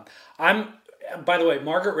 by the way,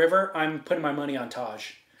 Margaret River, I'm putting my money on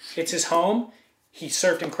Taj. It's his home. He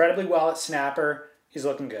surfed incredibly well at Snapper. He's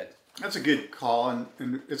looking good. That's a good call,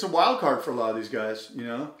 and it's a wild card for a lot of these guys, you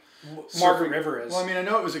know. Margaret River is. Well, I mean, I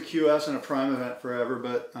know it was a QS and a Prime event forever,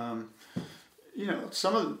 but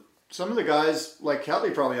some of the guys like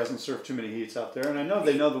Kelly probably hasn't surfed too many heats out there, and I know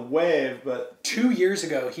they know the wave, but 2 years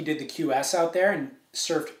ago he did the QS out there and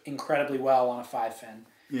surfed incredibly well on a 5-fin.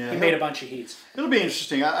 Yeah, he made a bunch of heats. It'll be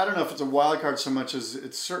interesting. I don't know if it's a wild card so much as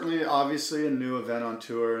it's certainly obviously a new event on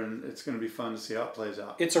tour, and it's going to be fun to see how it plays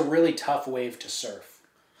out. It's a really tough wave to surf.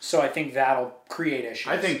 So I think that'll create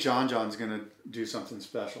issues. I think John's going to do something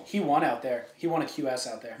special. He won out there. He won a QS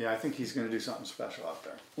out there. Yeah, I think he's going to do something special out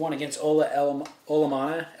there. Won against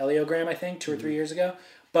Olamana, Eliogram, I think, 2 or 3 years ago.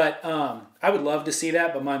 But I would love to see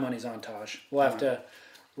that, but my money's on Taj. We'll have to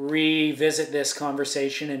revisit this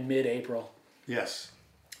conversation in mid-April. Yes.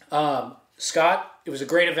 Scott, it was a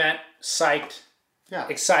great event. Psyched. Yeah.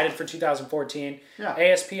 Excited for 2014. Yeah.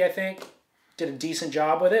 ASP, I think, did a decent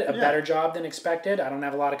job with it, a better job than expected. I don't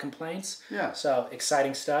have a lot of complaints. Yeah. So,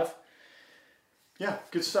 exciting stuff. Yeah,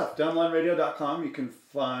 good stuff. Downlineradio.com, you can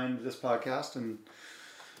find this podcast and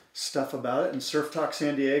stuff about it. And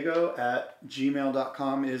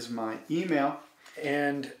surftalksandiego@gmail.com is my email.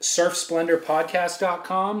 And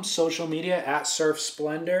surfsplendorpodcast.com, social media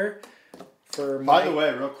 @surfsplendor. By the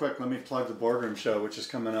way, real quick, let me plug the Boardroom Show, which is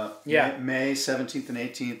coming up May 17th and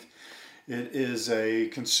 18th. It is a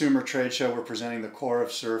consumer trade show. We're presenting the core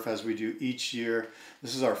of surf as we do each year.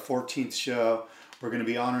 This is our 14th show. We're going to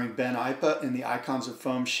be honoring Ben Ipa in the Icons of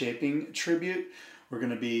Foam Shaping Tribute. We're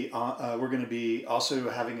going to be also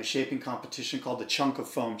having a shaping competition called the Chunk of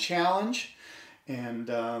Foam Challenge, and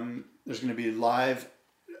there's going to be live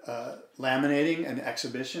laminating, an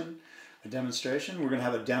exhibition, a demonstration. We're going to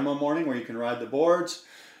have a demo morning where you can ride the boards,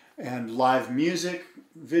 and live music,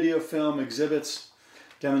 video, film, exhibits,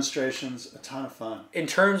 demonstrations, a ton of fun. In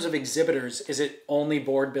terms of exhibitors, is it only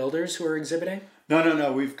board builders who are exhibiting?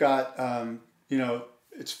 No. We've got,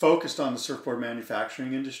 it's focused on the surfboard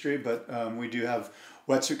manufacturing industry, but we do have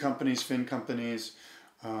wetsuit companies, fin companies,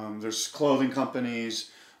 there's clothing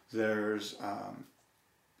companies, there's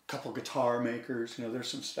couple guitar makers. There's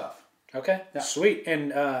some stuff. Okay, Yeah. Sweet.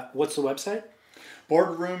 And what's the website?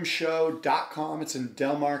 Boardroomshow.com. It's in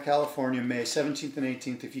Del Mar, California, May 17th and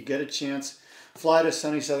 18th. If you get a chance, fly to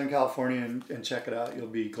sunny Southern California and check it out. You'll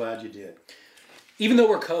be glad you did. Even though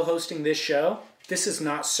we're co-hosting this show, this is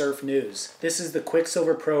not surf news. This is the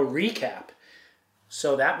Quiksilver Pro Recap.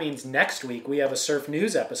 So that means next week we have a surf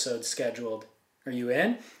news episode scheduled. Are you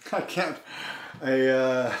in? I can't.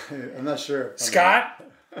 I'm not sure. Scott,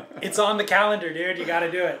 it's on the calendar, dude. You got to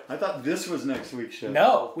do it. I thought this was next week's show.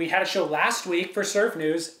 No, we had a show last week for surf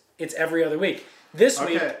news. It's every other week. This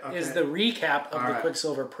week is the recap of the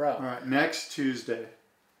Quiksilver Pro. All right, next Tuesday.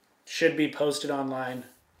 Should be posted online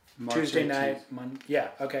March Tuesday 18th. night. Yeah,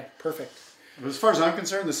 okay, perfect. But as far as I'm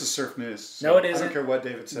concerned, this is surf news. So No, it isn't. I don't care what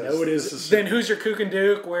David says. No, it isn't. Then who's your kook and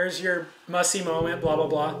duke? Where's your mussy moment? Blah, blah,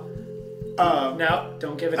 blah. No,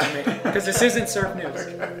 don't give it to me. Because this isn't surf news.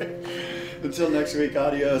 Okay. Until next week,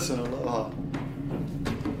 adios and aloha.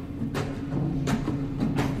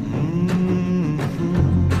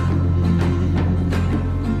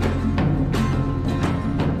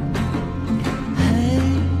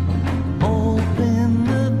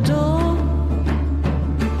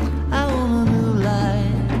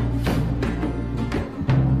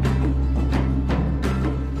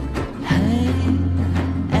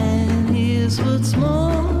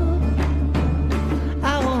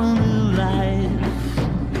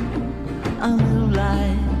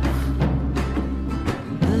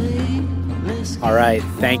 All right,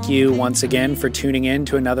 thank you once again for tuning in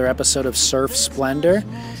to another episode of Surf Splendor.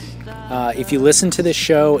 If you listen to this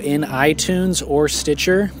show in iTunes or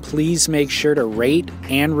Stitcher, please make sure to rate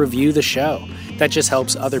and review the show. That just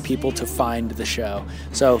helps other people to find the show.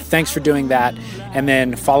 So thanks for doing that. And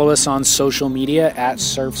then follow us on social media at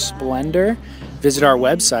Surf Splendor. Visit our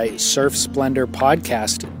website,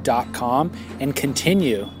 surfsplendorpodcast.com, and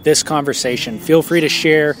continue this conversation. Feel free to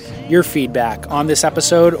share your feedback on this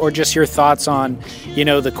episode or just your thoughts on,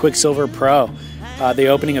 the Quiksilver Pro, the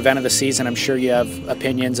opening event of the season. I'm sure you have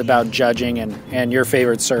opinions about judging and your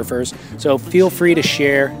favorite surfers. So feel free to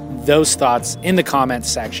share those thoughts in the comments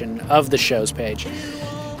section of the show's page.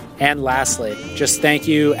 And lastly, just thank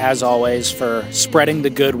you, as always, for spreading the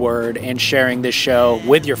good word and sharing this show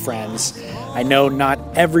with your friends. I know not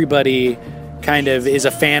everybody kind of is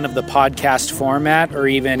a fan of the podcast format or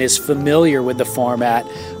even is familiar with the format,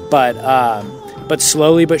 but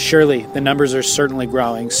slowly but surely, the numbers are certainly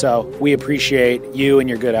growing. So we appreciate you and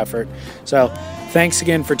your good effort. So thanks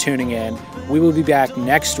again for tuning in. We will be back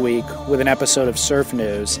next week with an episode of Surf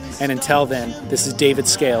News. And until then, this is David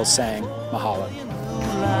Scales saying mahalo.